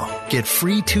 right now, get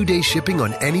free 2-day shipping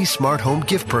on any smart home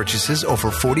gift purchases over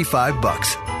 $45.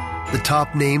 The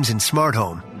top names in smart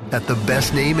home at the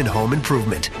best name in home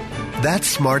improvement. That's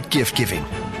smart gift giving.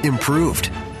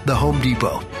 Improved. The Home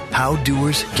Depot. How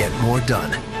doers get more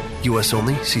done. U.S.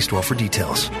 only. See store for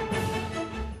details.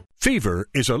 Fever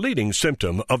is a leading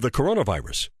symptom of the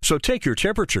coronavirus, so take your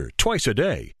temperature twice a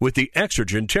day with the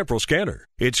Exergen Temporal Scanner.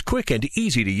 It's quick and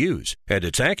easy to use, and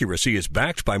its accuracy is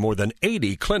backed by more than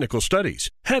 80 clinical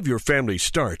studies. Have your family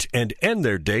start and end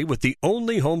their day with the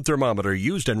only home thermometer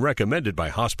used and recommended by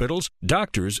hospitals,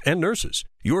 doctors, and nurses.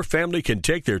 Your family can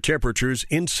take their temperatures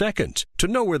in seconds to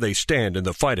know where they stand in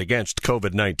the fight against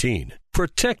COVID-19.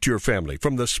 Protect your family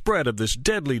from the spread of this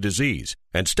deadly disease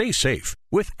and stay safe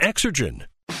with Exergen.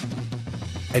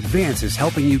 Advance is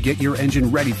helping you get your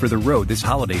engine ready for the road this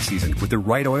holiday season with the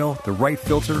right oil, the right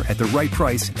filter, at the right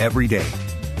price every day.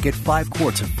 Get 5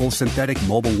 quarts of full synthetic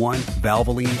Mobil 1,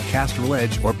 Valvoline, Castrol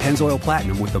Edge, or Pennzoil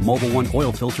Platinum with the Mobil 1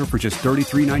 oil filter for just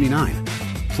 $33.99.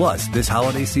 Plus, this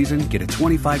holiday season, get a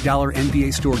 $25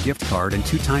 NBA Store gift card and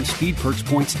 2 times Speed Perks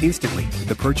points instantly with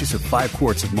the purchase of 5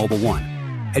 quarts of Mobil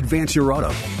 1. Advance your auto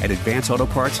at Advance Auto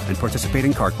Parts and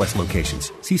participating CarQuest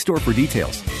locations. See store for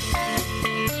details.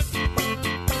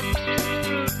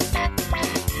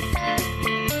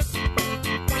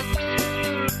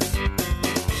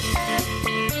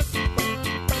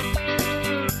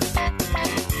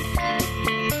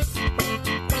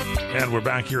 And we're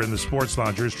back here in the Sports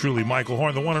Lounge. It's truly Michael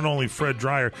Horn, the one and only Fred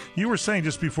Dreyer. You were saying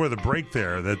just before the break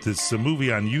there that this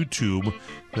movie on YouTube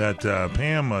that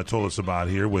Pam told us about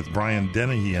here with Brian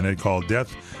Dennehy in it called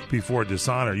Death Before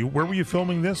Dishonor. Where were you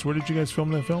filming this? Where did you guys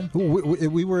film that film?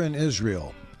 We were in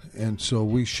Israel, and so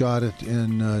we shot it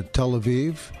in Tel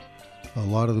Aviv. A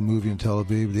lot of the movie in Tel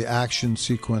Aviv. The action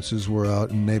sequences were out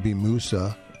in Nebi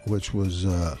Musa, which was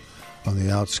on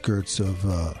the outskirts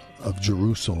of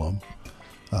Jerusalem.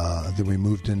 Then we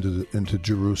moved into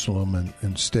Jerusalem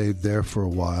and stayed there for a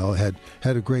while. Had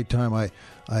a great time. I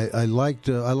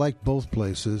liked both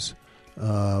places,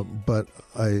 but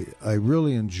I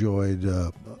really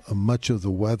enjoyed much of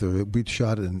the weather. We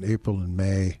shot it in April and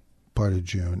May, part of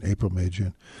June, April, May,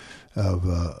 June of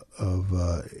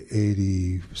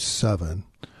 '87,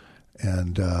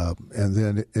 and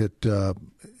then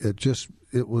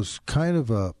it was kind of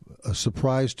a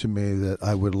surprise to me that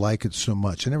I would like it so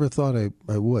much. I never thought I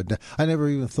would. I never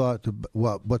even thought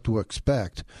what to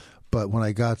expect. But when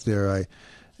I got there, I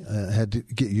had to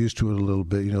get used to it a little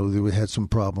bit. You know, we had some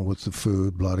problem with the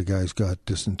food. A lot of guys got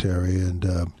dysentery,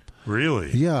 and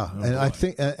really, yeah. Oh, and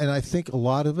boy. I think a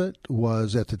lot of it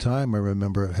was at the time. I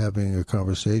remember having a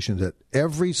conversation that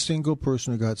every single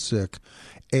person who got sick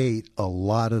ate a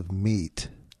lot of meat.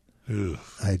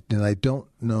 I don't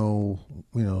know,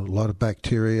 a lot of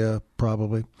bacteria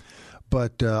probably,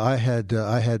 but I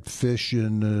had fish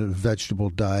and a vegetable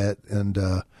diet, and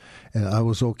I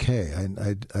was okay.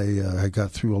 I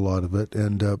got through a lot of it,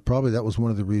 and probably that was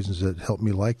one of the reasons that helped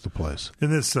me like the place. In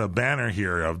this banner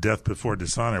here of Death Before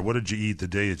Dishonor, what did you eat the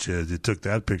day you took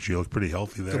that picture? You look pretty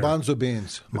healthy there. Garbanzo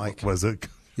beans, Mike. Was it?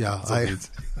 Yeah,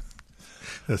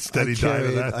 a steady diet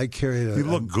of that. I carried you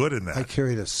look good in that. I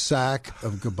carried a sack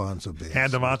of garbanzo beans.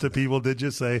 Hand them out to people, did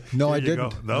you say? No, I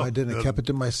didn't. No, I didn't. I kept it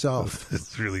to myself.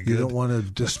 It's really good. You don't want to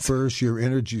disperse your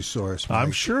energy source, Mike.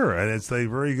 I'm sure, and it's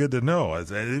very good to know.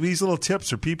 These little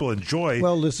tips are people enjoy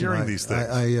hearing these things.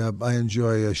 I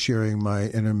enjoy sharing my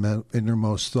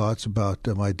innermost thoughts about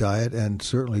my diet and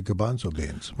certainly garbanzo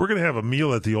beans. We're going to have a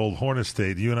meal at the old Horn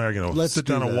Estate. You and I are going to sit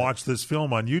down and watch this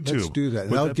film on YouTube. Let's do that.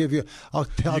 And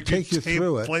I'll take you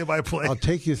through it. Play by play. I'll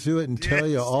take you through it and tell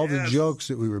you all the jokes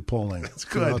that we were pulling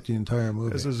throughout the entire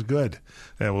movie. This is good.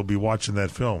 And we'll be watching that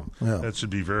film. Yeah. That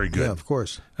should be very good. Yeah, of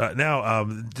course. Now,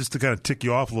 just to kind of tick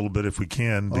you off a little bit if we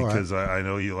can, because I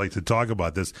know you like to talk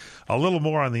about this, a little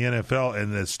more on the NFL.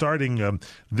 And starting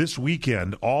this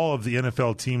weekend, all of the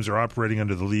NFL teams are operating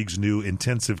under the league's new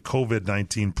intensive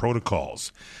COVID-19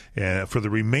 protocols. And for the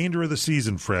remainder of the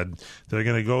season, Fred, they're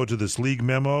going to go to this league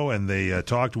memo, and they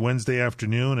talked Wednesday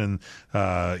afternoon, and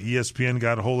ESPN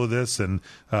got a hold of this, and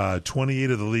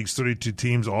 28 of the league's 32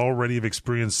 teams already have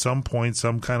experienced some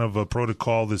kind of a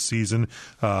protocol this season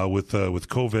with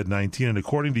COVID-19. And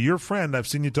according to your friend, I've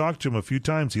seen you talk to him a few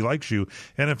times. He likes you.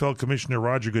 NFL Commissioner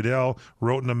Roger Goodell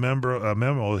wrote in a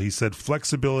memo. He said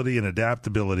flexibility and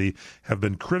adaptability have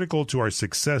been critical to our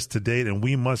success to date, and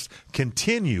we must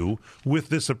continue with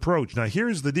this approach. Now,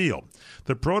 here's the deal.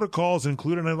 The protocols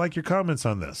include, and I like your comments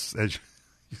on this.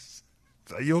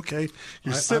 Are you okay?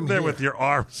 You're sitting there with your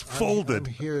arms folded.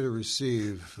 I'm here to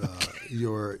receive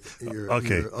your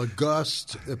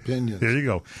august opinions. There you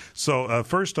go. So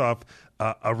first off,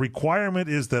 a requirement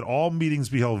is that all meetings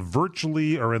be held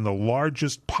virtually or in the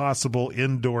largest possible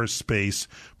indoor space,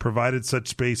 provided such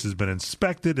space has been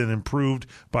inspected and improved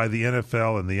by the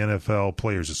NFL and the NFL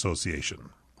Players Association.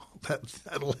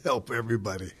 That'll help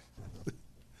everybody.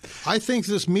 I think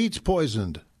this meat's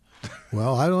poisoned.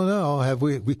 Well, I don't know. Have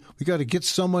we got to get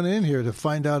someone in here to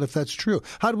find out if that's true.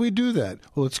 How do we do that?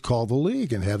 Well, let's call the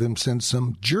league and have them send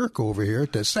some jerk over here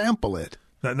to sample it.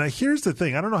 Now here's the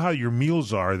thing. I don't know how your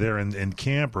meals are there in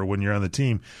camp or when you're on the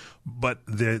team, but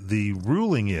the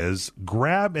ruling is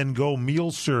grab and go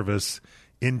meal service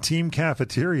in team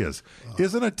cafeterias.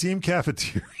 Isn't a team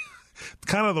cafeteria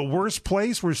kind of the worst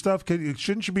place where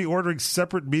shouldn't you be ordering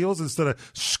separate meals instead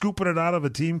of scooping it out of a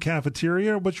team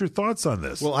cafeteria? What's your thoughts on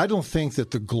this? Well, I don't think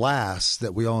that the glass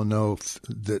that we all know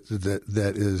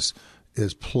that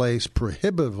is placed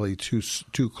prohibitively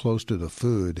too close to the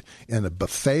food in a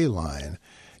buffet line.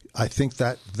 I think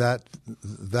that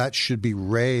should be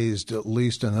raised at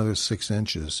least another 6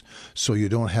 inches, so you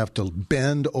don't have to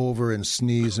bend over and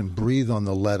sneeze and breathe on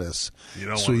the lettuce.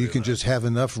 So you can just have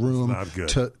enough room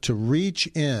to reach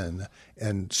in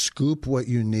and scoop what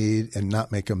you need and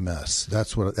not make a mess.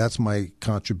 That's my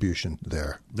contribution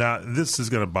there. Now, this is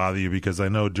going to bother you because I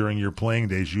know during your playing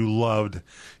days you loved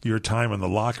your time in the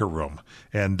locker room.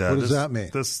 And what does that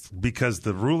mean? Because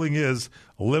the ruling is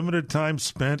limited time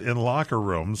spent in locker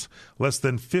rooms, less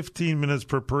than 15 minutes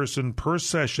per person per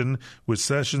session, with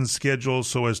sessions scheduled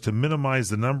so as to minimize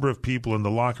the number of people in the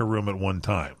locker room at one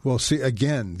time. Well, see,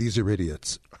 again, these are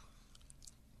idiots.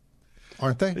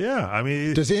 Aren't they? Yeah, I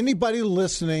mean... Does anybody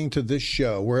listening to this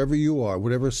show, wherever you are,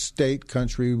 whatever state,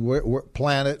 country,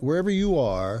 planet, wherever you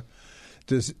are,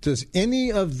 does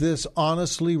any of this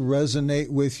honestly resonate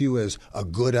with you as a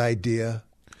good idea?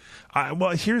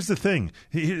 Well, here's the thing.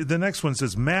 The next one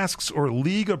says, masks or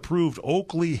league-approved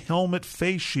Oakley helmet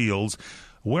face shields,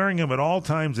 wearing them at all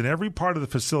times in every part of the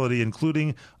facility,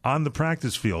 including on the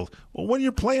practice field. Well, when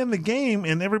you're playing the game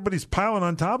and everybody's piling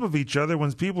on top of each other,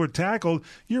 when people are tackled,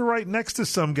 you're right next to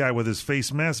some guy with his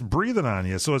face mask breathing on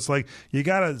you. So it's like you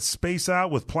got to space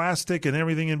out with plastic and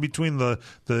everything in between the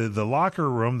locker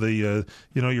room,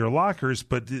 your lockers.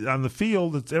 But on the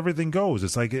field, everything goes.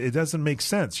 It's like it doesn't make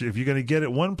sense. If you're going to get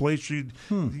it one place,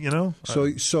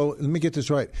 So let me get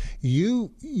this right.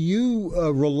 You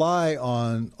rely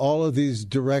on all of these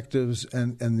directives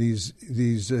and these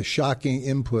shocking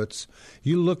inputs.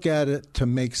 You look at it to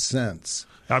make sense.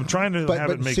 I'm trying to have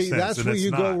it make sense. That's where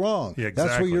you go wrong. Yeah, exactly.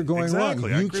 That's where you're going wrong.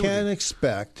 You can't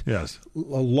expect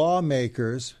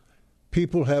lawmakers,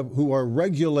 people who are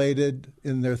regulated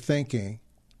in their thinking,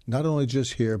 not only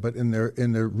just here but in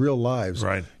their real lives.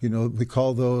 Right. We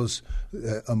call those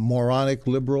moronic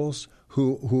liberals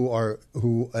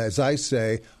who, as I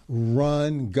say,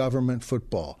 run government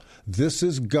football. This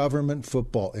is government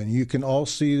football, and you can all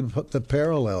see the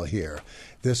parallel here.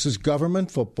 This is government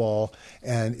football,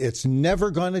 and it's never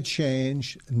going to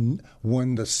change.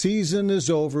 When the season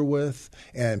is over with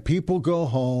and people go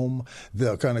home,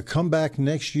 they're going to come back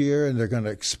next year, and they're going to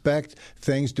expect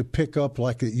things to pick up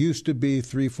like it used to be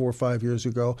 3, 4, 5 years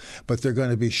ago, but they're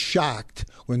going to be shocked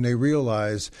when they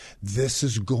realize this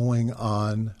is going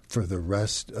on for the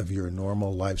rest of your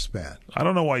normal lifespan. I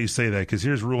don't know why you say that, because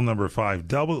here's rule number 5.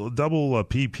 Double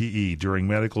PPE during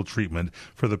medical treatment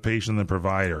for the patient and the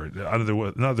provider.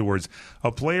 In other words,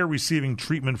 a player receiving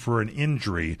treatment for an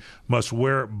injury must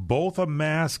wear both a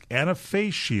mask and a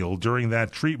face shield during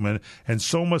that treatment, and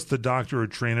so must the doctor or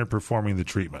trainer performing the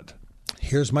treatment.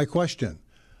 Here's my question.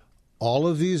 All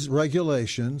of these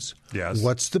regulations,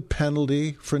 what's the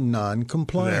penalty for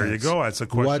non-compliance? There you go. That's a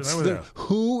question.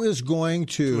 Who is going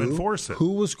to enforce it?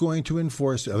 Who is going to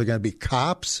enforce it? Are there going to be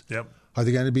cops? Yep. Are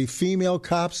there going to be female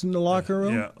cops in the locker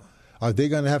room? Yeah. Are they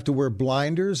going to have to wear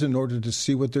blinders in order to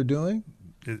see what they're doing?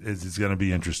 It's going to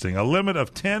be interesting. A limit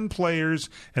of 10 players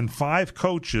and 5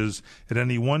 coaches at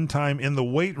any one time in the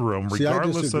weight room,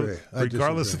 regardless of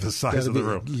the size of the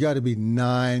room. You got to be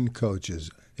 9 coaches.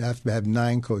 You have to have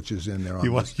 9 coaches in there.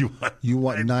 You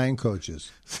want 9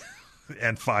 coaches.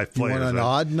 And 5 players. You want an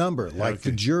odd number, like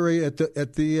the jury at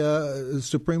the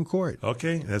Supreme Court.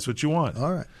 Okay, that's what you want.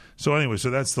 All right. So anyway,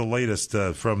 that's the latest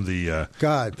from the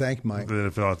thank Mike. I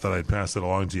thought I'd pass it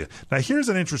along to you. Now, here's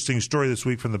an interesting story this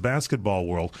week from the basketball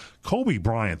world. Kobe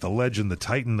Bryant, the legend, the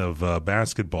titan of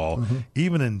basketball,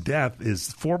 even in death,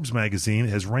 Forbes magazine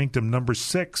has ranked him number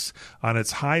 6 on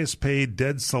its highest-paid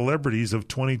dead celebrities of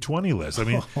 2020 list. I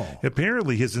mean,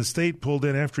 apparently his estate pulled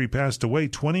in after he passed away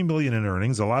 $20 million in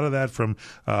earnings. A lot of that from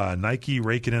Nike,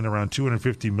 raking in around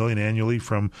 $250 million annually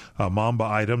from Mamba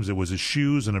items. It was his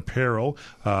shoes and apparel.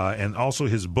 And also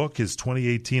his book, his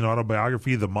 2018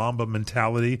 autobiography, The Mamba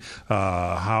Mentality,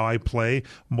 How I Play,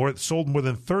 sold more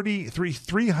than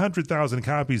 300,000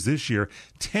 copies this year,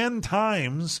 10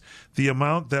 times the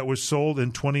amount that was sold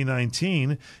in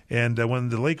 2019. And when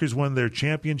the Lakers won their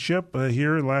championship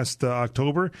here last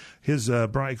October, his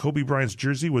Kobe Bryant's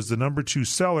jersey was the number 2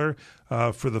 seller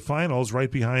for the finals,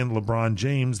 right behind LeBron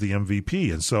James, the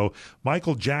MVP. And so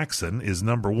Michael Jackson is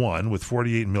number 1 with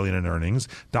 $48 million in earnings.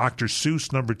 Dr.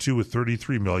 Seuss, number 2 with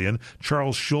 $33 million.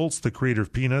 Charles Schultz, the creator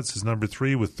of Peanuts, is number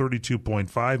 3 with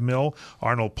 $32.5 million.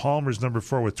 Arnold Palmer's number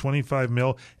 4 with $25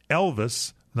 million.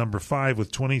 Elvis, number 5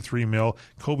 with $23 million.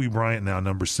 Kobe Bryant now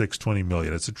number 6, $20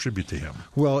 million. It's a tribute to him.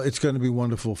 Well, it's going to be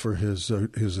wonderful for his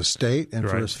estate and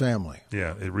for his family.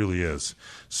 Yeah, it really is.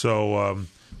 So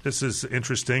this is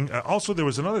interesting. Also, there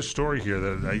was another story here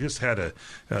that I just had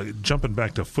to jumping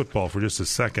back to football for just a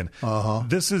second.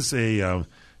 This is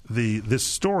this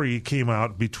story came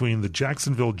out between the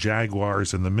Jacksonville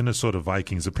Jaguars and the Minnesota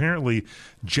Vikings. Apparently,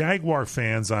 Jaguar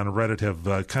fans on Reddit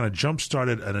have kind of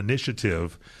jump-started an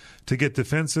initiative to get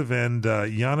defensive end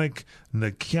Yannick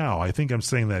Ngakoue, I think I'm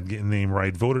saying that name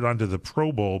right, voted onto the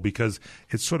Pro Bowl because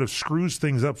it sort of screws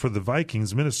things up for the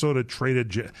Vikings. Minnesota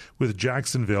traded with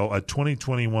Jacksonville a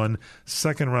 2021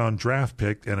 second-round draft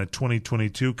pick and a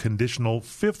 2022 conditional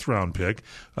fifth-round pick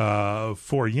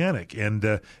for Yannick.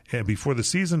 And before the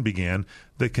season began,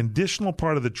 the conditional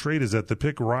part of the trade is that the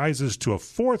pick rises to a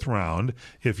fourth round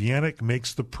if Yannick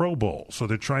makes the Pro Bowl. So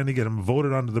they're trying to get him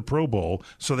voted onto the Pro Bowl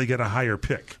so they get a higher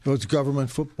pick. Well, it's government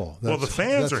football. Well, the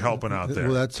fans are helping out there.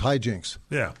 Well, that's hijinks.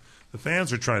 Yeah. The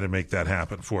fans are trying to make that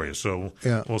happen for you. So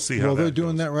we'll see how they're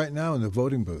doing that right now in the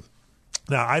voting booth.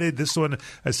 Now, this one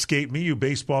escaped me, you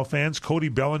baseball fans. Cody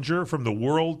Bellinger from the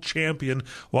world champion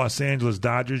Los Angeles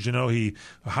Dodgers. You know, he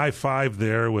high-fived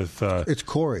there with... it's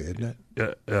Corey, isn't it?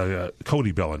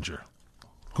 Cody Bellinger.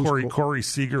 Corey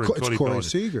Seager and Cody Bellinger.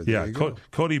 Seager. Yeah,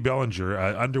 Cody Bellinger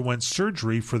underwent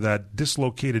surgery for that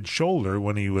dislocated shoulder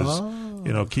when he was,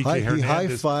 Kike Hernandez. He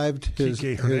high-fived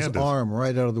his arm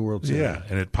right out of the World Series. Yeah,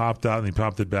 and it popped out and he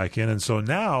popped it back in. And so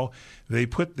now they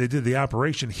did the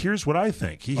operation. Here's what I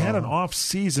think. He had an off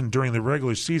season during the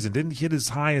regular season. Didn't hit as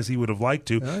high as he would have liked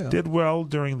to. Did well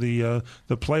during the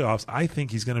playoffs. I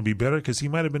think he's going to be better because he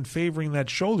might have been favoring that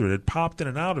shoulder. It had popped in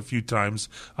and out a few times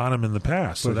on him in the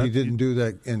past. But he didn't do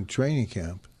that in training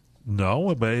camp.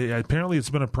 No, but apparently it's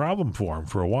been a problem for him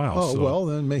for a while. Oh, so well,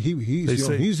 then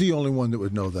he's the only one that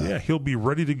would know that. Yeah, he'll be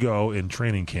ready to go in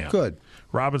training camp. Good.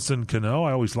 Robinson Cano,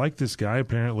 I always liked this guy.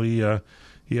 Apparently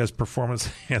he has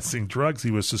performance-enhancing drugs.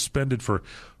 He was suspended for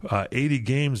 80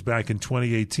 games back in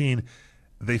 2018.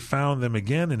 They found them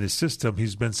again in his system.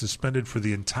 He's been suspended for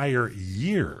the entire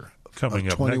year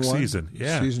coming up next season.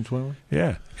 Yeah. Season 21?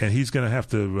 Yeah, and he's going to have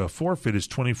to forfeit his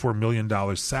 $24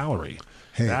 million salary.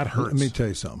 Hey, that hurts. Let me tell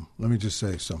you something. Let me just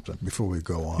say something before we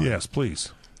go on. Yes,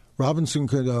 please. Robinson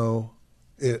Cano,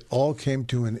 it all came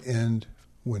to an end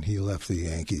when he left the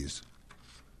Yankees.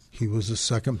 He was a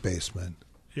second baseman.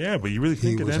 Yeah, but you really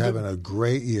think he was having a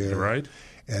great year, right?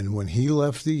 And when he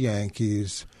left the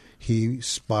Yankees, he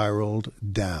spiraled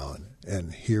down,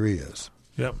 and here he is.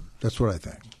 Yep, that's what I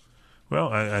think.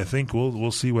 Well, I think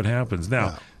we'll see what happens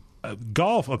now.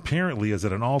 Golf apparently is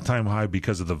at an all-time high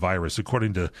because of the virus,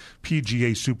 according to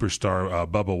PGA superstar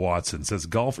Bubba Watson. Says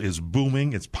golf is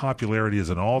booming. Its popularity is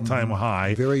an all-time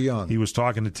high. Very young. He was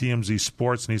talking to TMZ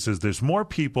Sports, and he says there's more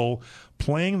people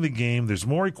playing the game. There's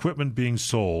more equipment being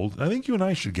sold. I think you and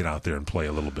I should get out there and play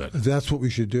a little bit. That's what we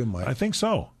should do, Mike. I think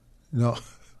so. No.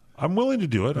 I'm willing to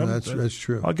do it. No, that's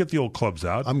true. I'll get the old clubs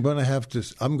out. I'm going to have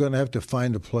to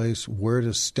find a place where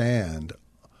to stand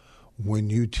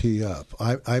when you tee up.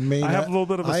 I have a little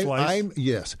bit of a slice.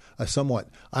 Yes, somewhat.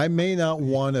 I may not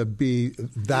want to be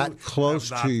that close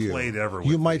to you. Played ever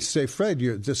you with might me. say, Fred,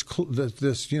 you're you're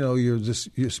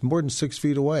more than 6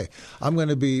 feet away. I'm going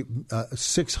to be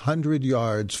 600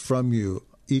 yards from you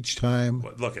each time.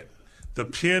 Look, the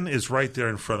pin is right there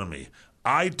in front of me.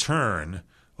 I turn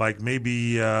like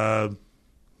maybe 30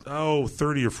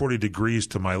 or 40 degrees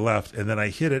to my left, and then I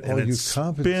hit it, and it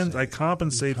spins. I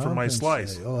compensate for my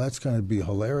slice. Oh, that's going to be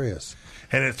hilarious.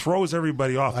 And it throws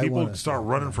everybody off. People start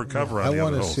running for cover on the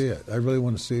other holes. I want to see it. I really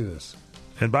want to see this.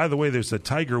 And by the way, there's a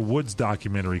Tiger Woods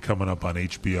documentary coming up on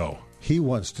HBO. He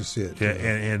wants to see it. Yeah,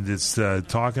 and it's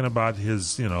talking about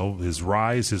his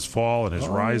rise, his fall, and his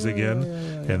rise again.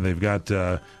 Yeah. And they've got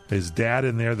his dad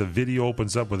in there. The video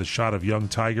opens up with a shot of young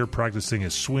Tiger practicing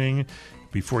his swing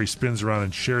before he spins around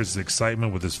and shares his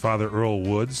excitement with his father, Earl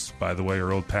Woods. By the way,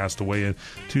 Earl passed away in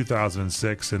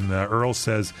 2006. And Earl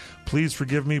says, "Please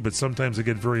forgive me, but sometimes I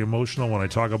get very emotional when I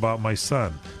talk about my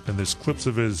son." And there's clips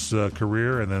of his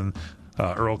career, and then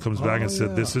Earl comes back and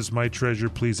said, "This is my treasure.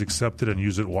 Please accept it and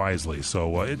use it wisely."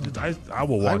 So I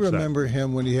will watch that. I remember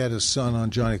him when he had his son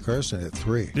on Johnny Carson at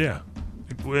 3. Yeah.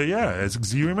 Well, yeah.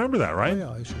 You remember that, right? Oh,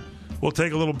 yeah, I should. We'll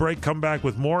take a little break, come back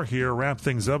with more here, wrap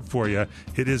things up for you.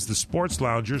 It is the Sports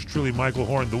Loungers, truly Michael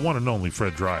Horn, the one and only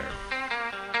Fred Dreyer.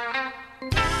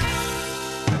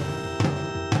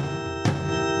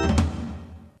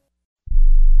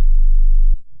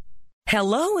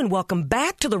 Hello and welcome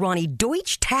back to the Ronnie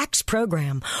Deutsch Tax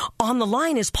Program. On the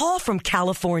line is Paul from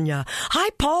California.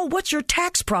 Hi, Paul. What's your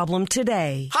tax problem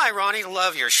today? Hi, Ronnie.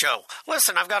 Love your show.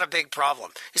 Listen, I've got a big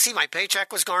problem. You see, my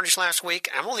paycheck was garnished last week,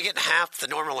 and I'm only getting half the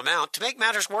normal amount. To make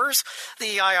matters worse,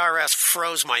 the IRS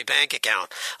froze my bank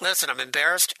account. Listen, I'm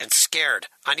embarrassed and scared.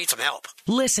 I need some help.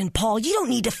 Listen, Paul, you don't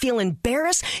need to feel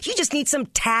embarrassed. You just need some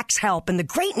tax help. And the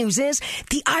great news is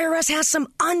the IRS has some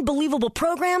unbelievable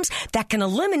programs that can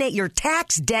eliminate your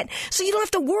tax debt so you don't have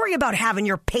to worry about having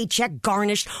your paycheck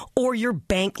garnished or your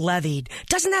bank levied.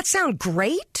 Doesn't that sound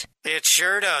great? It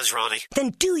sure does, Ronnie.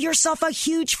 Then do yourself a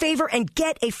huge favor and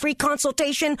get a free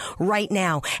consultation right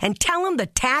now and tell them the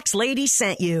tax lady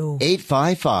sent you.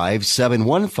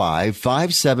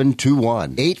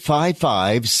 855-715-5721.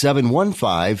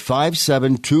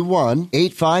 855-715-5721.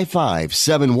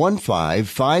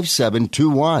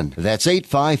 855-715-5721. That's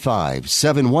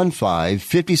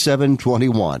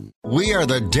 855-715-5721. We are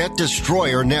the Debt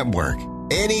Destroyer Network.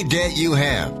 Any debt you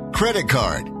have, credit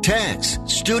card, tax,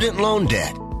 student loan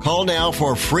debt, call now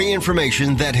for free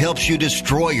information that helps you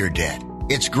destroy your debt.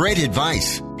 It's great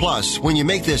advice. Plus, when you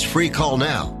make this free call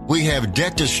now, we have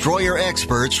Debt Destroyer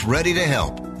experts ready to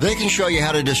help. They can show you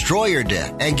how to destroy your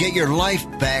debt and get your life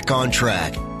back on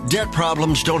track. Debt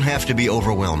problems don't have to be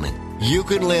overwhelming. You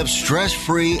can live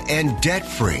stress-free and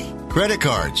debt-free. Credit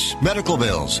cards, medical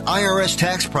bills, IRS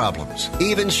tax problems,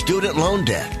 even student loan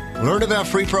debt. Learn about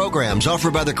free programs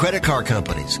offered by the credit card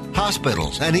companies,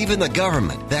 hospitals, and even the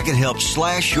government that can help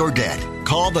slash your debt.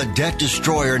 Call the Debt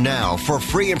Destroyer now for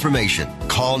free information.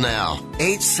 Call now.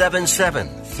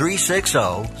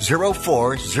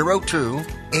 877-360-0402.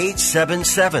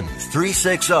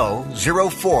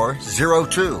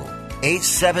 877-360-0402.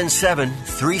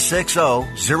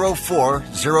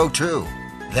 877-360-0402.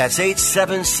 That's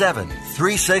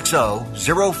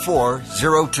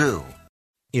 877-360-0402.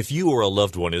 If you or a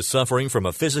loved one is suffering from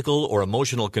a physical or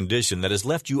emotional condition that has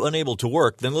left you unable to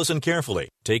work, then listen carefully.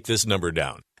 Take this number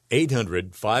down.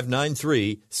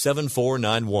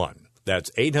 800-593-7491.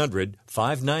 That's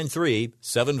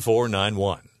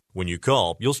 800-593-7491. When you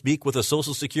call, you'll speak with a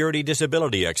Social Security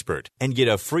disability expert and get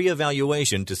a free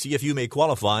evaluation to see if you may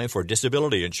qualify for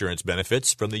disability insurance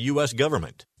benefits from the U.S.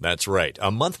 government. That's right,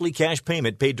 a monthly cash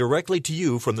payment paid directly to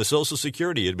you from the Social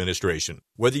Security Administration.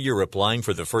 Whether you're applying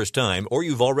for the first time or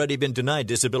you've already been denied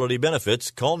disability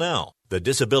benefits, call now. The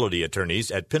disability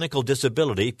attorneys at Pinnacle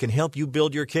Disability can help you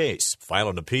build your case, file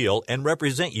an appeal, and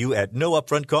represent you at no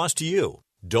upfront cost to you.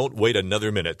 Don't wait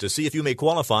another minute to see if you may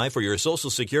qualify for your Social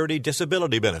Security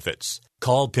disability benefits.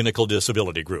 Call Pinnacle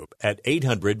Disability Group at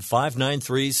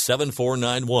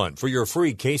 800-593-7491 for your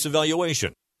free case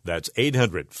evaluation. That's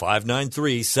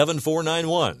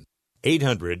 800-593-7491.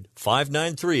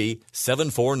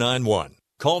 800-593-7491.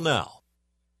 Call now.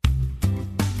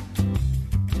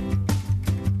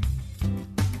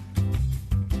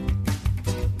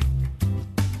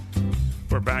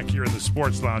 We're back here in the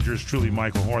Sports Lounge. Yours truly,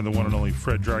 Michael Horn, the one and only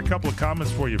Fred Dry. A couple of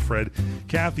comments for you, Fred.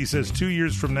 Kathy says 2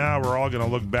 years from now, we're all going to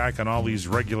look back on all these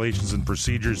regulations and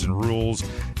procedures and rules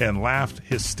and laughed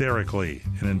hysterically.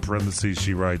 And in parentheses,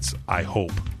 she writes, I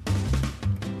hope.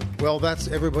 Well, that's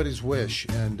everybody's wish.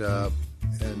 And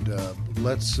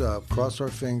let's cross our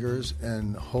fingers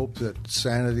and hope that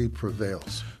sanity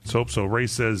prevails. Let's hope so. Ray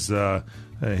says...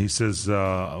 he says,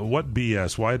 what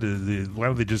BS? Why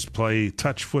don't they just play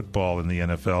touch football in the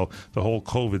NFL? The whole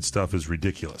COVID stuff is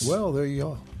ridiculous. Well, there you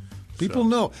go. People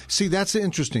know. See, that's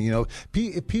interesting. You know,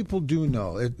 people do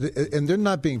know, and they're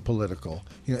not being political.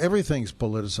 You know, everything's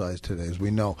politicized today, as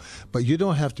we know. But you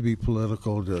don't have to be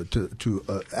political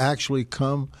to actually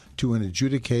come to an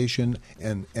adjudication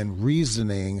and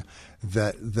reasoning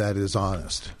that is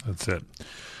honest. That's it.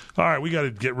 All right, we got to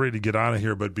get ready to get out of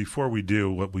here. But before we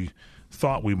do, what we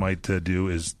thought we might do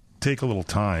is take a little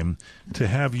time to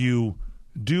have you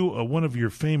do one of your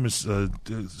famous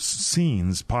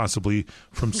scenes, possibly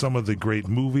from some of the great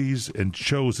movies and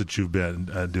shows that you've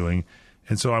been doing.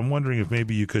 And so I'm wondering if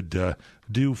maybe you could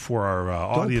do for our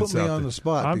audience. Don't put me out on there. the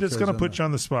spot. I'm just going to put you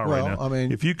on the spot right now. I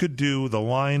mean, if you could do the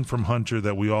line from Hunter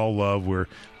that we all love, where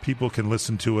people can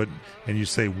listen to it, and you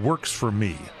say "works for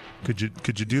me." Could you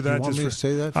do that? You want me to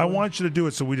say that? I want you to do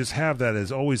it, so we just have that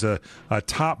as always a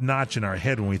top notch in our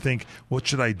head when we think, what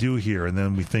should I do here? And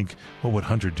then we think, what would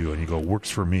Hunter do? And you go,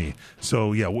 works for me.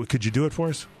 So yeah, could you do it for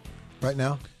us right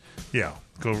now? Yeah,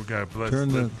 go. Turn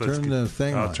the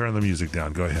thing on. I'll turn the music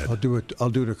down. Go ahead. I'll do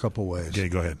it a couple ways. Okay,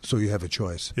 go ahead. So you have a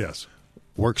choice. Yes.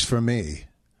 Works for me.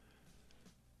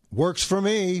 Works for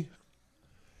me.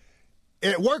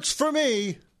 It works for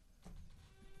me.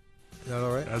 Is that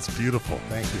all right? That's beautiful.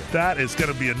 Thank you. That is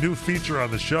going to be a new feature on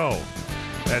the show.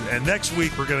 And next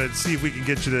week, we're going to see if we can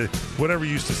get you to whatever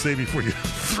you used to say before you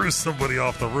threw somebody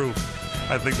off the roof.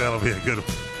 I think that'll be a good one.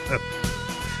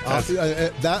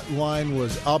 That line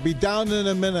was, I'll be down in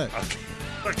a minute.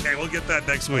 Okay, we'll get that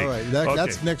next week. All right,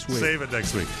 that's next week. Save it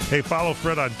next week. Hey, follow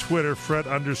Fred on Twitter,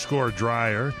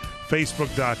 Fred_Dryer,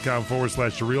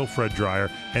 Facebook.com/The Real Fred Dryer,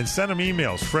 and send him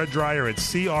emails,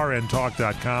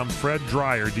 FredDryer@CRNTalk.com, Fred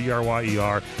Dryer,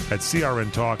 DRYER,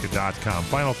 @CRNTalk.com.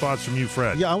 Final thoughts from you,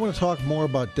 Fred? Yeah, I want to talk more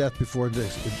about Death Before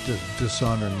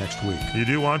Dishonor next week. You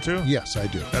do want to? Yes, I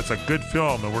do. That's a good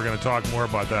film, and we're going to talk more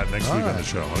about that next week on the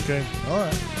show, okay? All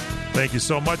right. Thank you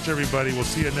so much, everybody. We'll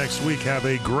see you next week. Have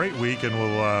a great week, and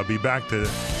we'll be back to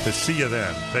see you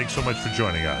then. Thanks so much for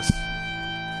joining us.